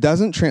if it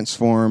doesn't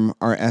transform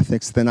our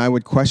ethics, then I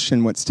would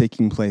question what's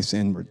taking place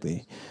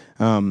inwardly.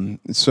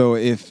 So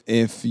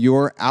if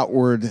your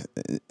outward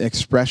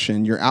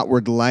expression, your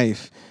outward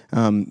life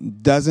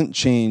doesn't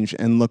change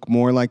and look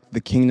more like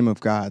the kingdom of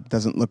God,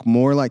 doesn't look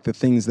more like the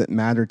things that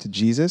matter to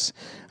Jesus,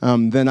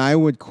 then I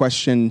would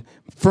question,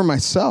 for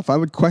myself,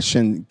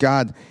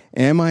 God,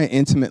 am I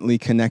intimately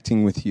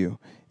connecting with you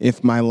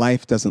if my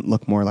life doesn't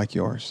look more like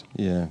yours?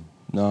 Yeah.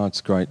 No,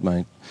 it's great,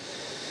 mate.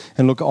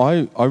 And look,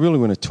 I really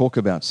want to talk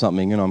about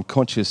something, and I'm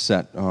conscious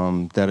that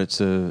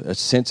it's a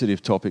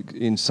sensitive topic,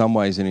 in some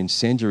ways an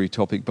incendiary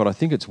topic, but I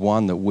think it's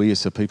one that we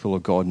as the people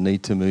of God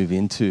need to move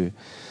into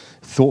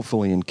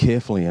thoughtfully and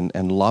carefully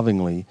and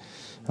lovingly,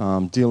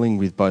 dealing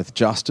with both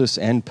justice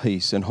and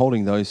peace and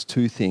holding those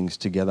two things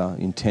together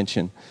in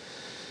tension.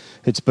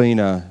 It's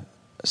been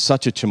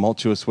such a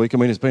tumultuous week. I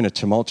mean, it's been a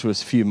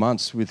tumultuous few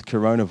months with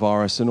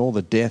coronavirus and all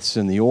the deaths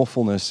and the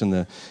awfulness and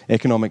the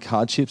economic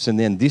hardships. And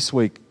then this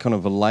week, kind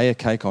of a layer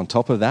cake on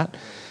top of that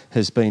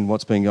has been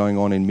what's been going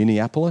on in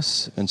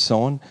Minneapolis and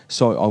so on.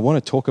 So I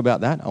want to talk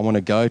about that. I want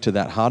to go to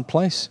that hard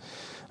place.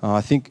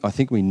 I think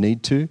we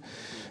need to.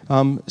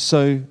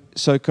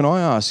 So can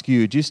I ask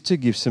you just to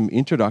give some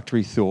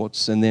introductory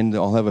thoughts, and then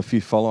I'll have a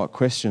few follow-up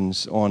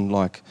questions on,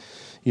 like,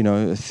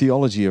 a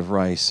theology of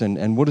race,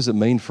 and what does it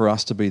mean for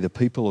us to be the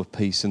people of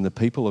peace and the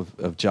people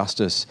of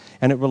justice.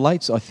 And it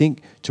relates, I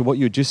think, to what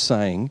you're just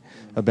saying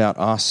about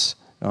us,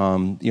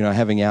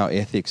 having our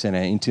ethics and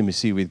our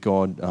intimacy with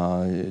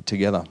God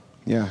together.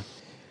 Yeah.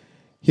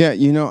 Yeah,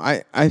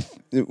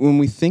 when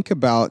we think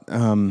about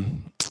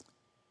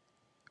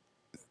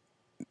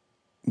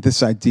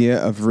this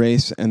idea of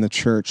race and the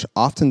church,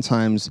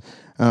 oftentimes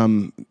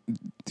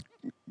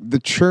the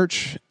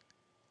church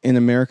in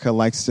America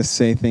likes to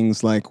say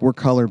things like, we're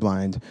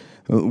colorblind,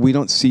 we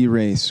don't see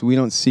race, we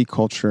don't see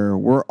culture,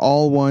 we're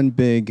all one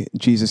big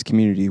Jesus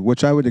community,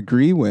 which I would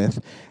agree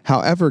with.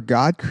 However,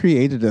 God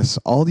created us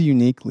all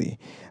uniquely.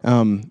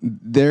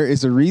 There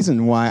is a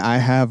reason why I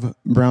have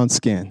brown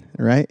skin,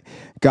 right?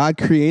 God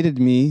created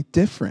me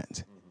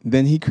different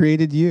than he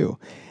created you.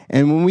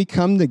 And when we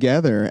come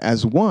together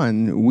as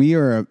one, we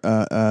are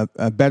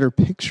a better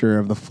picture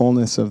of the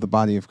fullness of the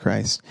body of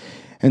Christ.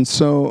 And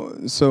so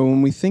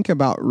when we think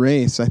about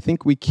race, I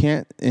think we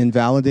can't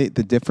invalidate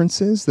the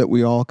differences that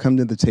we all come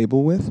to the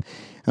table with.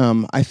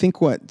 I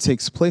think what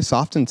takes place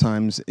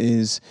oftentimes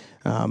is,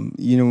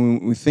 when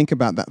we think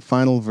about that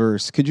final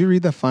verse. Could you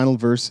read the final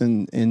verse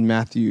in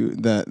Matthew,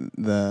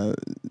 the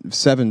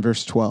 7,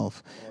 verse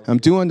 12?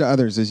 Do unto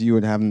others as you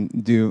would have them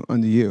do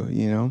unto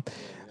you,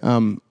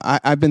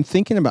 I've been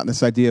thinking about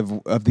this idea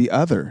of the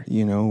other,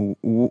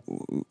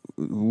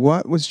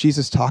 what was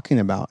Jesus talking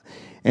about?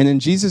 And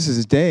in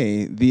Jesus'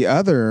 day, the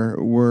other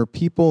were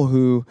people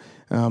who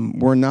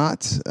were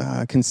not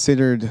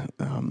considered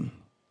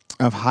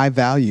of high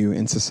value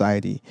in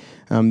society.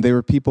 They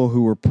were people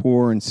who were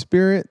poor in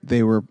spirit.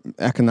 They were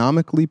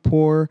economically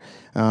poor.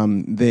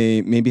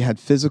 They maybe had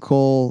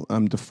physical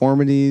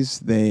deformities.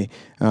 They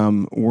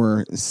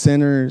were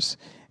sinners.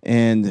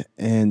 And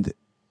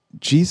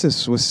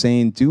Jesus was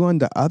saying, do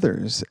unto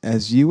others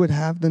as you would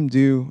have them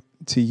do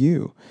to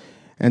you.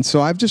 And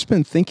so I've just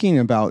been thinking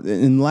about,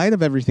 in light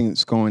of everything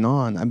that's going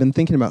on, I've been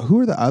thinking about who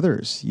are the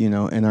others, in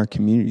our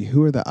community?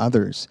 Who are the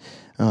others?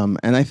 And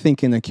I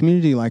think in a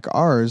community like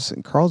ours,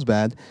 in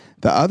Carlsbad,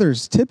 the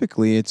others,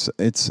 typically, it's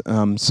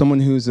someone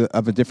who's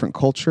of a different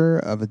culture,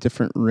 of a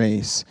different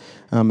race,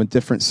 a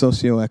different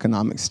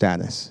socioeconomic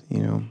status,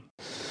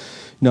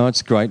 No,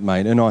 it's great,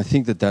 mate. And I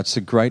think that's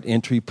a great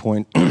entry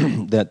point,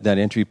 that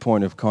entry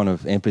point of kind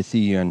of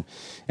empathy and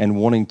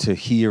wanting to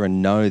hear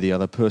and know the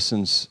other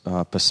person's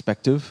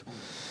perspective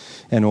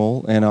and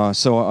all. And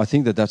so I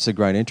think that's a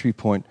great entry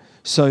point.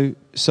 So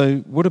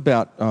what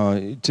about,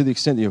 to the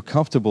extent that you're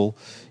comfortable,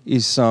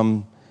 is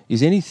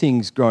any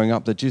things growing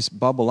up that just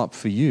bubble up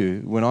for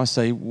you when I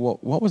say,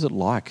 what was it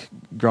like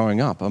growing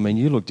up? I mean,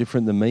 you look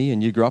different than me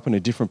and you grew up in a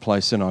different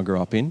place than I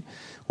grew up in.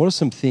 What are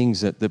some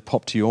things that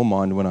pop to your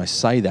mind when I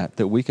say that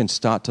we can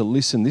start to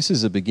listen? This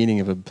is the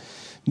beginning of a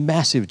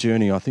massive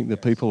journey I think the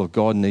people of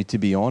God need to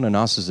be on, and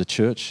us as a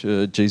church,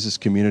 Jesus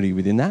community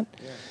within that.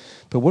 Yeah.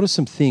 But what are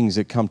some things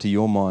that come to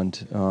your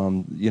mind,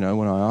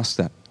 when I ask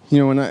that?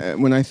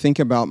 When I think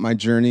about my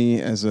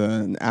journey as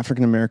an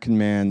African-American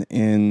man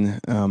in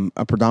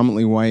a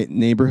predominantly white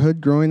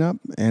neighborhood growing up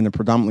and a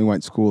predominantly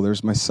white school,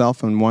 there's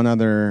myself and one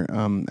other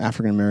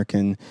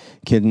African-American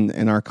kid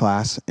in our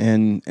class.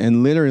 And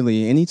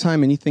literally,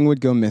 anytime anything would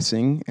go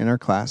missing in our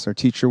class, our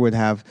teacher would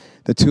have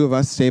the two of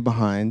us stay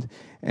behind,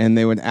 and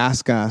they would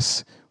ask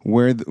us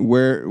where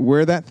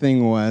that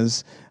thing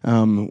was.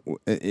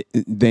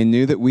 They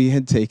knew that we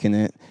had taken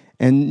it.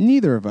 And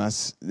neither of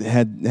us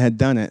had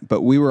done it,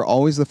 but we were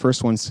always the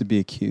first ones to be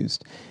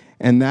accused.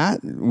 And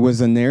that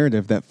was a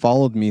narrative that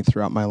followed me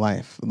throughout my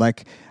life.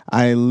 Like,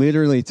 I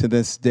literally, to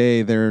this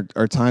day, there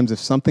are times if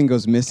something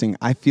goes missing,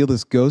 I feel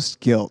this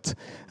ghost guilt.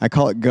 I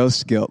call it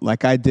ghost guilt,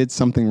 like I did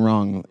something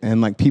wrong, and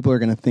like people are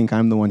going to think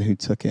I'm the one who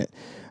took it.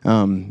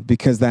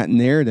 Because that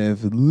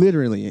narrative,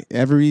 literally,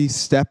 every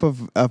step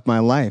of my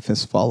life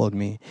has followed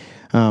me.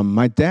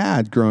 My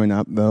dad, growing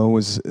up, though,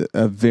 was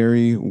a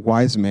very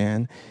wise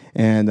man,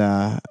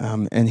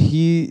 and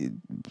he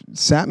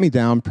sat me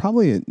down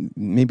probably at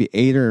maybe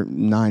 8 or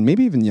 9,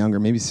 maybe even younger,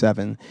 maybe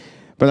 7.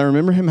 But I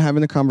remember him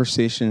having a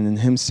conversation and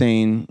him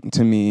saying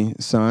to me,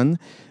 son,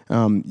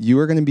 you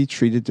are going to be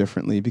treated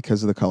differently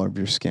because of the color of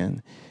your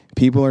skin.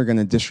 People are going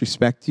to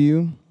disrespect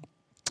you.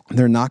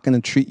 They're not going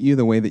to treat you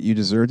the way that you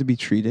deserve to be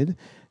treated.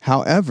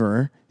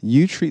 However,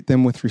 you treat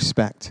them with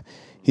respect.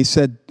 He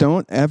said,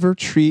 don't ever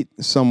treat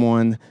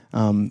someone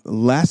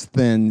less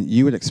than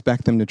you would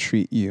expect them to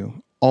treat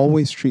you.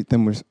 Always treat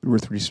them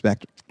with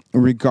respect,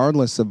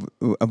 regardless of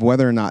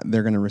whether or not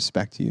they're going to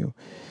respect you.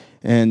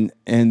 And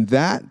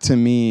that, to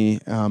me,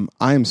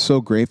 I am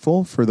so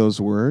grateful for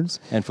those words.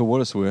 And for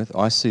what it's worth,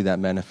 I see that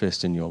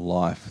manifest in your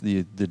life.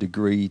 The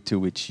degree to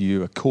which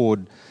you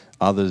accord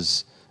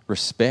others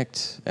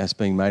respect as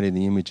being made in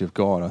the image of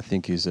God, I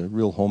think, is a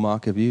real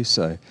hallmark of you.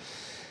 So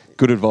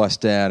good advice,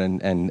 Dad,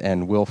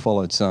 and well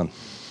followed, son.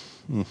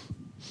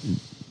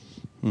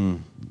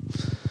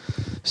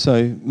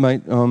 So,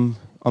 mate,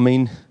 I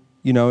mean,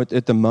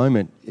 at the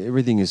moment,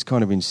 everything is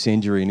kind of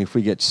incendiary, and if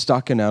we get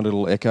stuck in our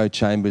little echo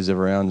chambers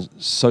around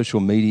social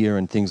media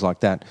and things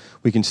like that,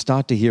 we can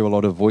start to hear a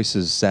lot of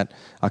voices that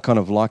are kind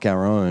of like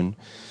our own,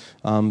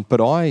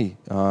 But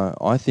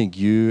I think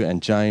you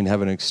and Jane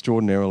have an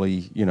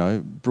extraordinarily,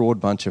 broad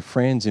bunch of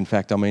friends. In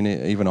fact, I mean,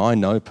 even I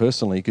know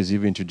personally, because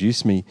you've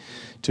introduced me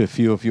to a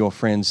few of your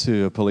friends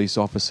who are police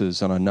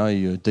officers, and I know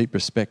you have deep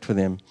respect for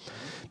them.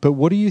 But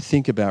what do you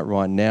think about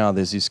right now?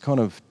 There's this kind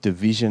of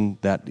division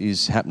that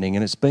is happening,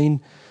 and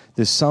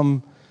there's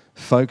some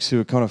folks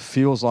who it kind of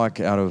feels like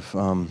out of,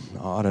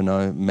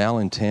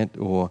 malintent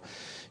or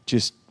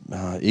just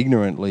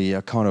ignorantly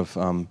are kind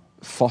of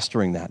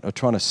fostering that or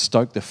trying to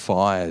stoke the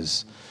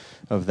fires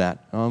of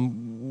that.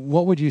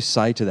 What would you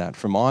say to that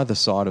from either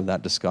side of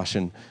that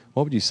discussion?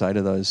 What would you say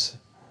to those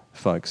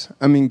folks?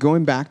 I mean,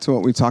 going back to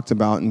what we talked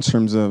about in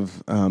terms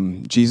of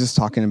Jesus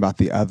talking about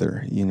the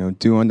other,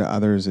 do unto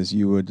others as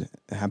you would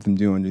have them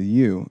do unto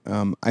you.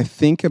 I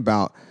think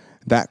about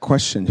that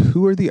question,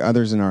 who are the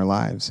others in our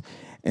lives?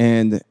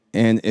 And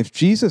if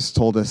Jesus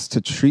told us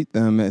to treat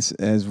them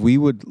as we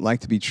would like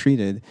to be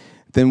treated,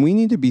 then we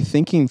need to be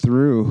thinking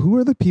through who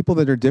are the people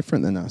that are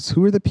different than us?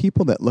 Who are the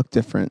people that look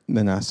different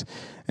than us?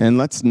 And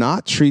let's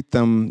not treat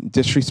them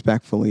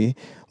disrespectfully.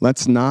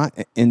 Let's not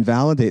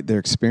invalidate their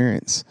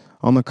experience.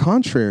 On the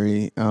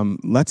contrary,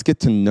 let's get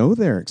to know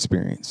their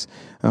experience.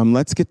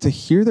 Let's get to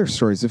hear their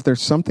stories. If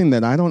there's something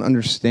that I don't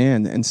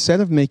understand, instead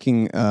of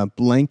making a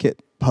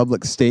blanket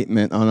public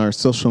statement on our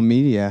social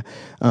media,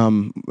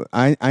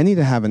 I need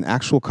to have an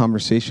actual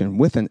conversation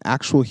with an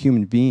actual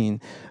human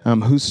being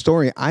whose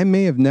story I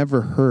may have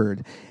never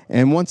heard.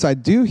 And once I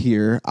do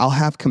hear, I'll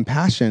have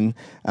compassion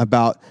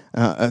about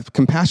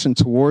compassion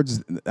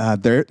towards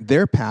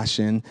their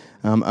passion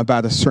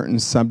about a certain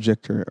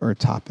subject or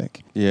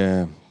topic.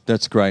 Yeah,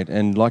 that's great.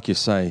 And like you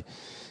say,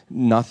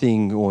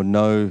 nothing or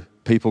no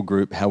people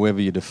group, however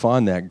you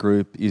define that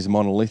group, is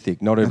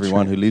monolithic. Not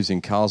everyone who lives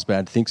in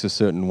Carlsbad thinks a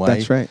certain way.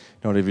 That's right.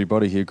 Not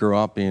everybody who grew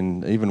up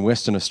in even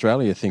Western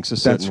Australia thinks a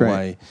certain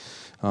way.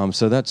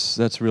 So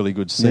that's really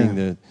good seeing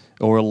that,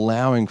 or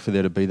allowing for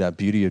there to be that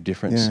beauty of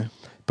difference. Yeah.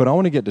 But I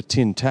want to get to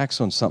tin tacks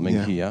on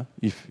something here,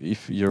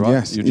 if you're right.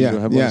 Yes, Okay.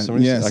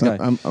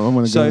 I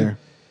want to go there.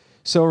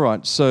 So, all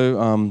right.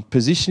 So,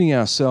 positioning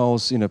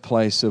ourselves in a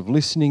place of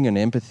listening and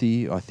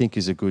empathy, I think,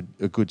 is a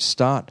good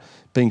start.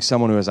 Being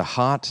someone who has a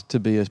heart to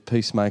be a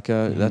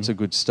peacemaker, that's a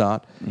good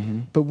start.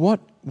 But what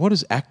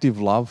does active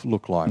love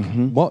look like?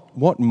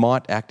 What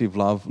might active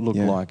love look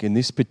like in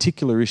this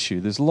particular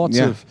issue? There's lots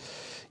of,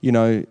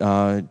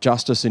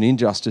 justice and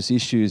injustice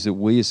issues that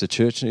we as a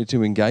church need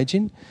to engage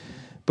in.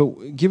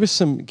 But give us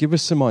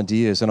some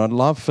ideas, and I'd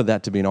love for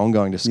that to be an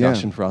ongoing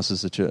discussion for us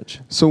as a church.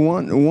 So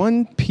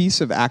one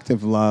piece of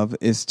active love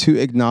is to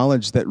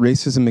acknowledge that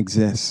racism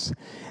exists,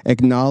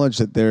 acknowledge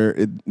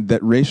that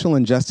racial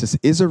injustice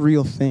is a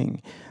real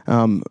thing.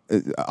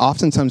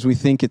 Oftentimes we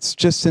think it's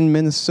just in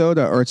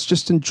Minnesota, or it's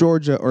just in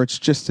Georgia, or it's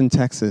just in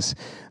Texas.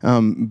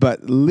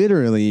 But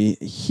literally,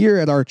 here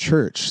at our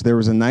church, there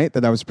was a night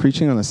that I was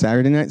preaching on a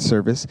Saturday night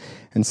service,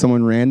 and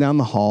someone ran down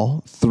the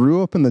hall,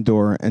 threw open the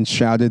door, and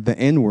shouted the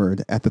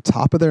N-word at the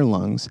top of their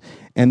lungs,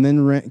 and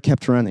then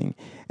kept running.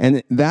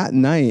 And that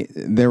night,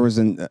 there was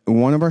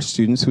one of our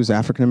students who was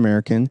African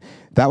American.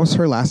 That was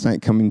her last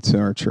night coming to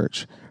our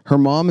church. Her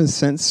mom has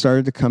since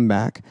started to come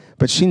back,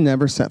 but she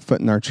never set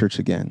foot in our church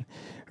again.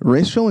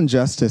 Racial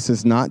injustice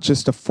is not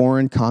just a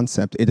foreign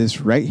concept. It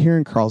is right here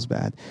in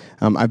Carlsbad.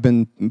 I've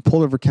been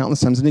pulled over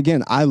countless times. And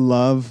again, some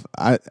of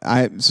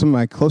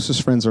my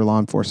closest friends are law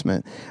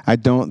enforcement.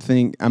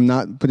 I'm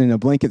not putting a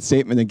blanket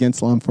statement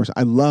against law enforcement.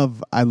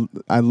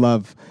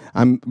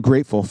 I'm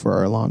grateful for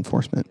our law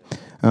enforcement.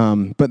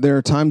 But there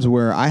are times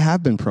where I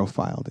have been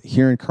profiled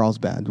here in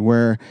Carlsbad,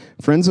 where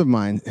friends of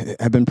mine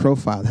have been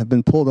profiled, have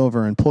been pulled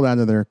over and pulled out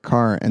of their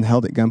car and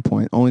held at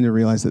gunpoint, only to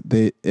realize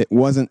that it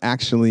wasn't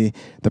actually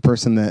the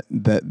person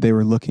that they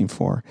were looking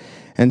for.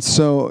 And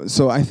so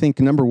I think,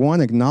 number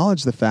one,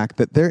 acknowledge the fact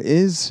that there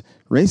is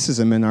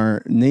racism in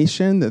our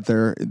nation,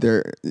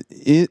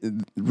 that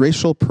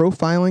racial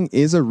profiling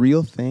is a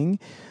real thing.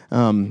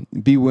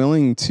 Be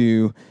willing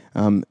to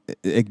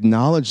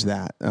acknowledge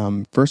that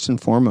first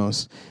and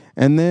foremost.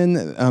 And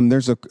then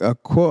there's a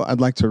quote I'd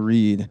like to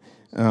read.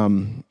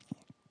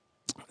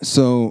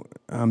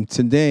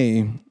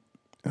 Today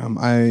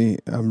I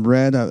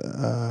read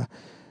a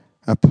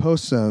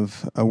post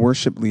of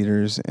worship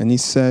leaders, and he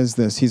says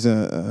this. He's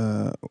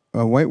a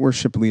white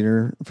worship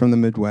leader from the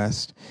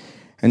Midwest,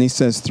 and he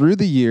says, "Through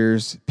the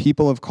years,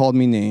 people have called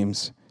me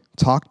names,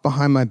 talked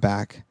behind my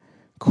back,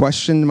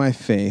 questioned my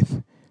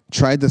faith,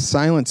 tried to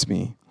silence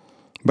me,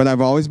 but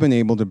I've always been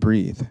able to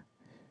breathe.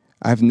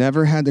 I've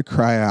never had to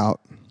cry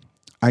out,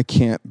 'I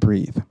can't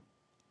breathe.'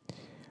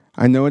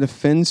 I know it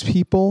offends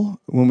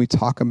people when we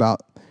talk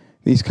about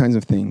these kinds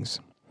of things,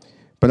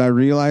 but I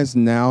realize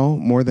now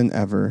more than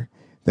ever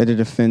that it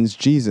offends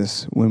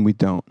Jesus when we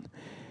don't."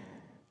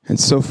 And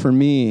so for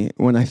me,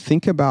 when I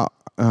think about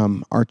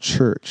our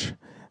church,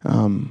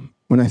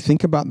 when I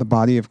think about the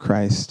body of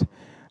Christ,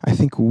 I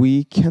think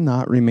we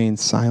cannot remain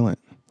silent.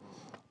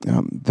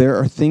 There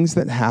are things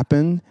that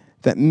happen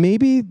that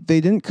maybe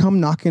they didn't come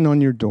knocking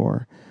on your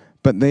door,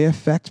 but they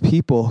affect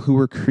people who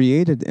were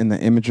created in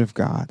the image of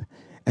God,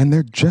 and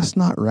they're just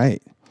not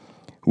right.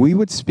 we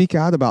would speak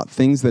out about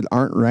things that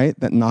aren't right,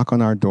 that knock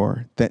on our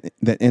door,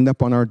 that end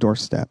up on our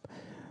doorstep.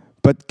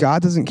 But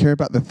God doesn't care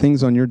about the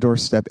things on your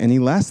doorstep any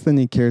less than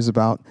he cares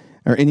about,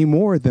 or any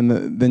more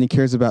than he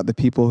cares about the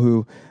people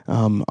who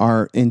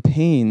are in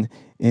pain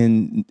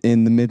in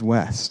the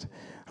Midwest.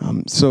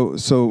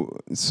 So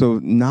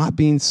not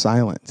being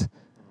silent,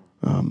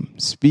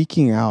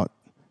 speaking out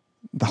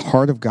the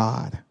heart of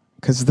God,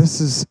 because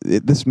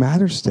this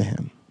matters to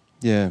him.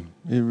 Yeah,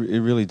 it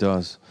really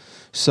does.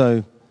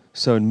 So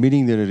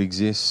admitting that it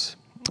exists,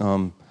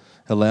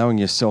 allowing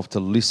yourself to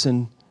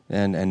listen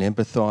and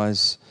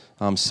empathize,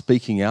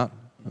 speaking out,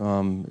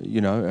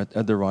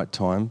 at the right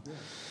time.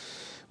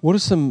 What are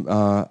some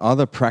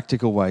other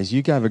practical ways?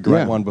 You gave a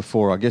great one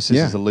before. I guess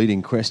this is a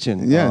leading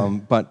question. Yeah.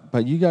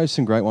 But you gave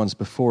some great ones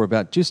before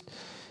about just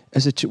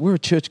we're a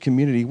church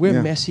community.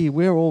 We're messy.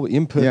 We're all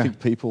imperfect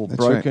people,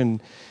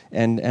 broken,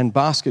 and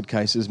basket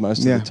cases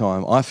most of the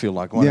time. I feel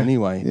like one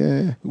anyway.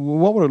 Yeah.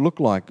 What would it look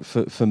like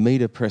for me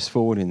to press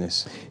forward in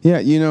this? Yeah,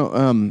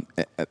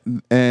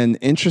 and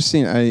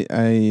interesting.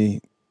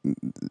 I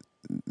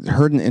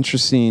heard an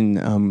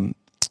interesting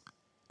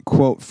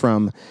quote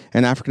from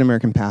an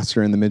African-American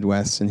pastor in the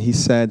Midwest, and he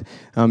said,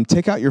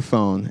 take out your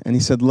phone, and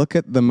he said, look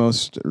at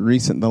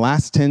the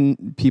last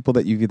 10 people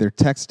that you've either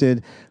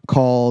texted,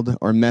 called,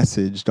 or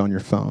messaged on your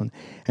phone.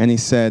 And he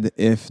said,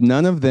 if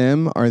none of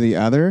them are the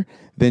other,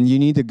 then you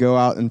need to go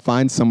out and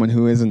find someone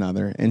who is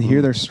another and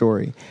hear their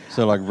story.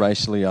 So like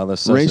racially other,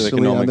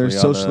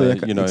 socially,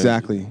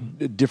 exactly.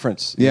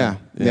 Difference. Yeah.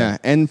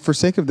 And for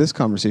sake of this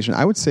conversation,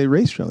 I would say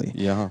racially.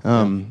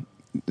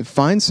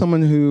 Find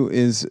someone who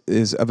is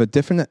of a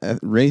different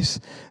race,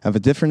 of a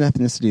different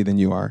ethnicity than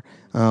you are,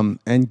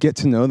 and get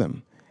to know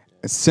them.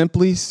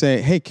 Simply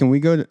say, hey, can we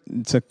go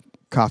to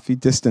coffee,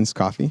 distance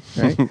coffee,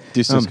 right?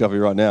 Distance coffee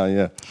right now,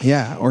 yeah.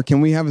 Yeah, or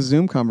can we have a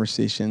Zoom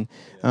conversation?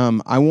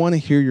 I want to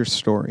hear your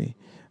story.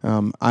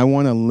 I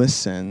want to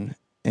listen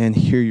and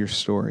hear your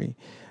story.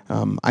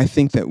 I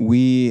think that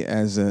we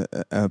as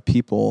a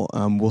people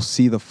will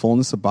see the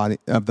fullness of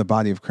the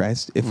body of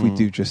Christ if we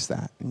do just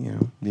that.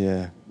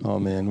 Yeah. Oh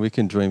man, we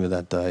can dream of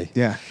that day.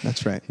 Yeah,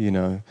 that's right.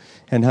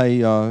 And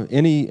hey,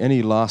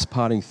 any last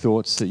parting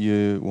thoughts that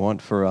you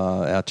want for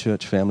our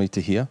church family to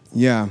hear?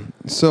 Yeah.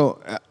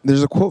 So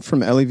there's a quote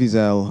from Elie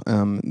Wiesel,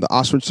 the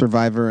Auschwitz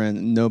survivor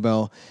and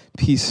Nobel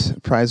Peace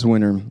Prize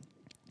winner,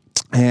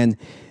 and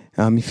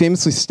he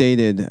famously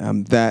stated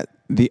that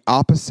the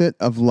opposite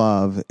of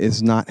love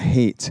is not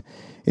hate,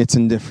 it's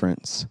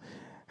indifference.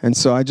 And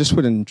so I just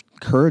would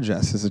encourage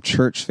us as a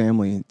church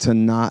family to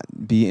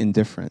not be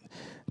indifferent,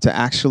 to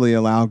actually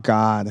allow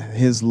God,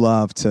 his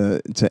love,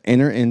 to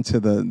enter into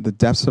the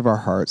depths of our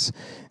hearts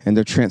and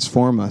to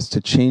transform us,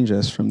 to change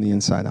us from the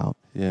inside out.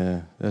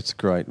 Yeah, that's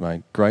great,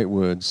 mate. Great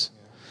words.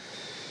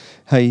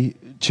 Hey,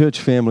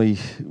 church family,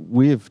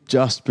 we have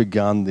just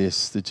begun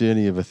this. The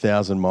journey of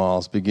 1,000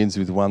 miles begins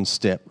with one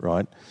step,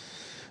 right?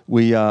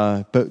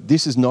 But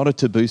this is not a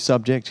taboo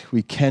subject.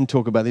 We can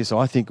talk about this.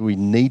 I think we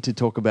need to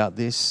talk about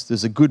this.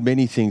 There's a good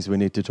many things we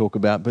need to talk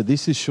about, but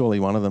this is surely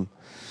one of them.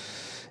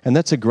 And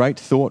that's a great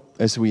thought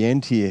as we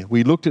end here.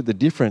 We looked at the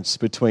difference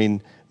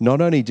between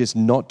not only just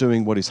not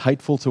doing what is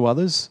hateful to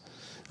others,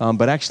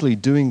 but actually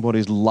doing what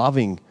is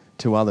loving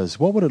to others.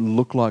 What would it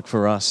look like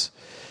for us?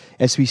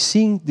 As we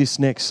sing this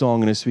next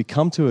song and as we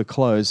come to a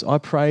close, I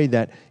pray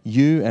that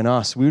you and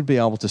us, we would be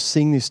able to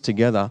sing this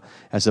together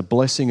as a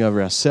blessing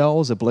over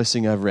ourselves, a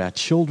blessing over our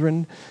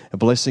children, a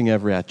blessing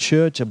over our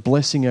church, a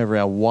blessing over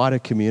our wider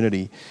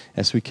community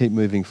as we keep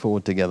moving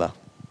forward together.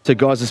 So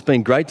guys, it's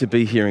been great to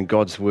be here in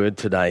God's Word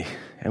today.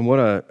 And what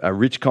a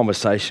rich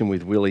conversation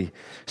with Willie.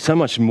 So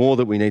much more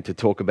that we need to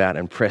talk about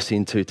and press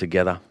into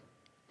together.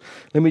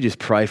 Let me just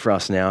pray for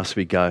us now as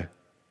we go.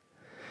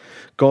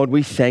 God,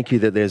 we thank you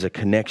that there's a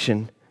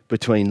connection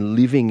between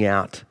living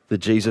out the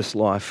Jesus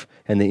life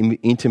and the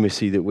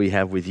intimacy that we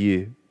have with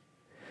you.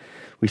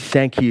 We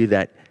thank you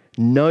that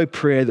no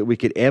prayer that we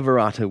could ever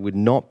utter would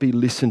not be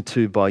listened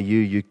to by you.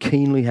 You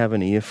keenly have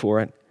an ear for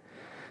it.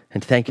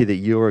 And thank you that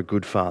you're a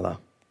good Father.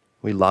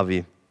 We love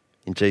you.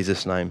 In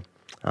Jesus' name,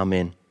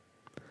 amen.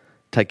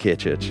 Take care,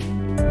 church.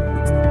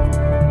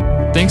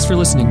 Thanks for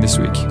listening this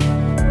week.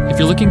 If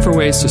you're looking for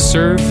ways to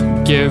serve,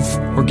 give,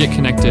 or get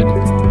connected,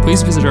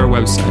 please visit our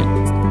website,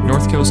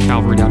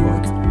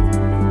 northcoastcalvary.org.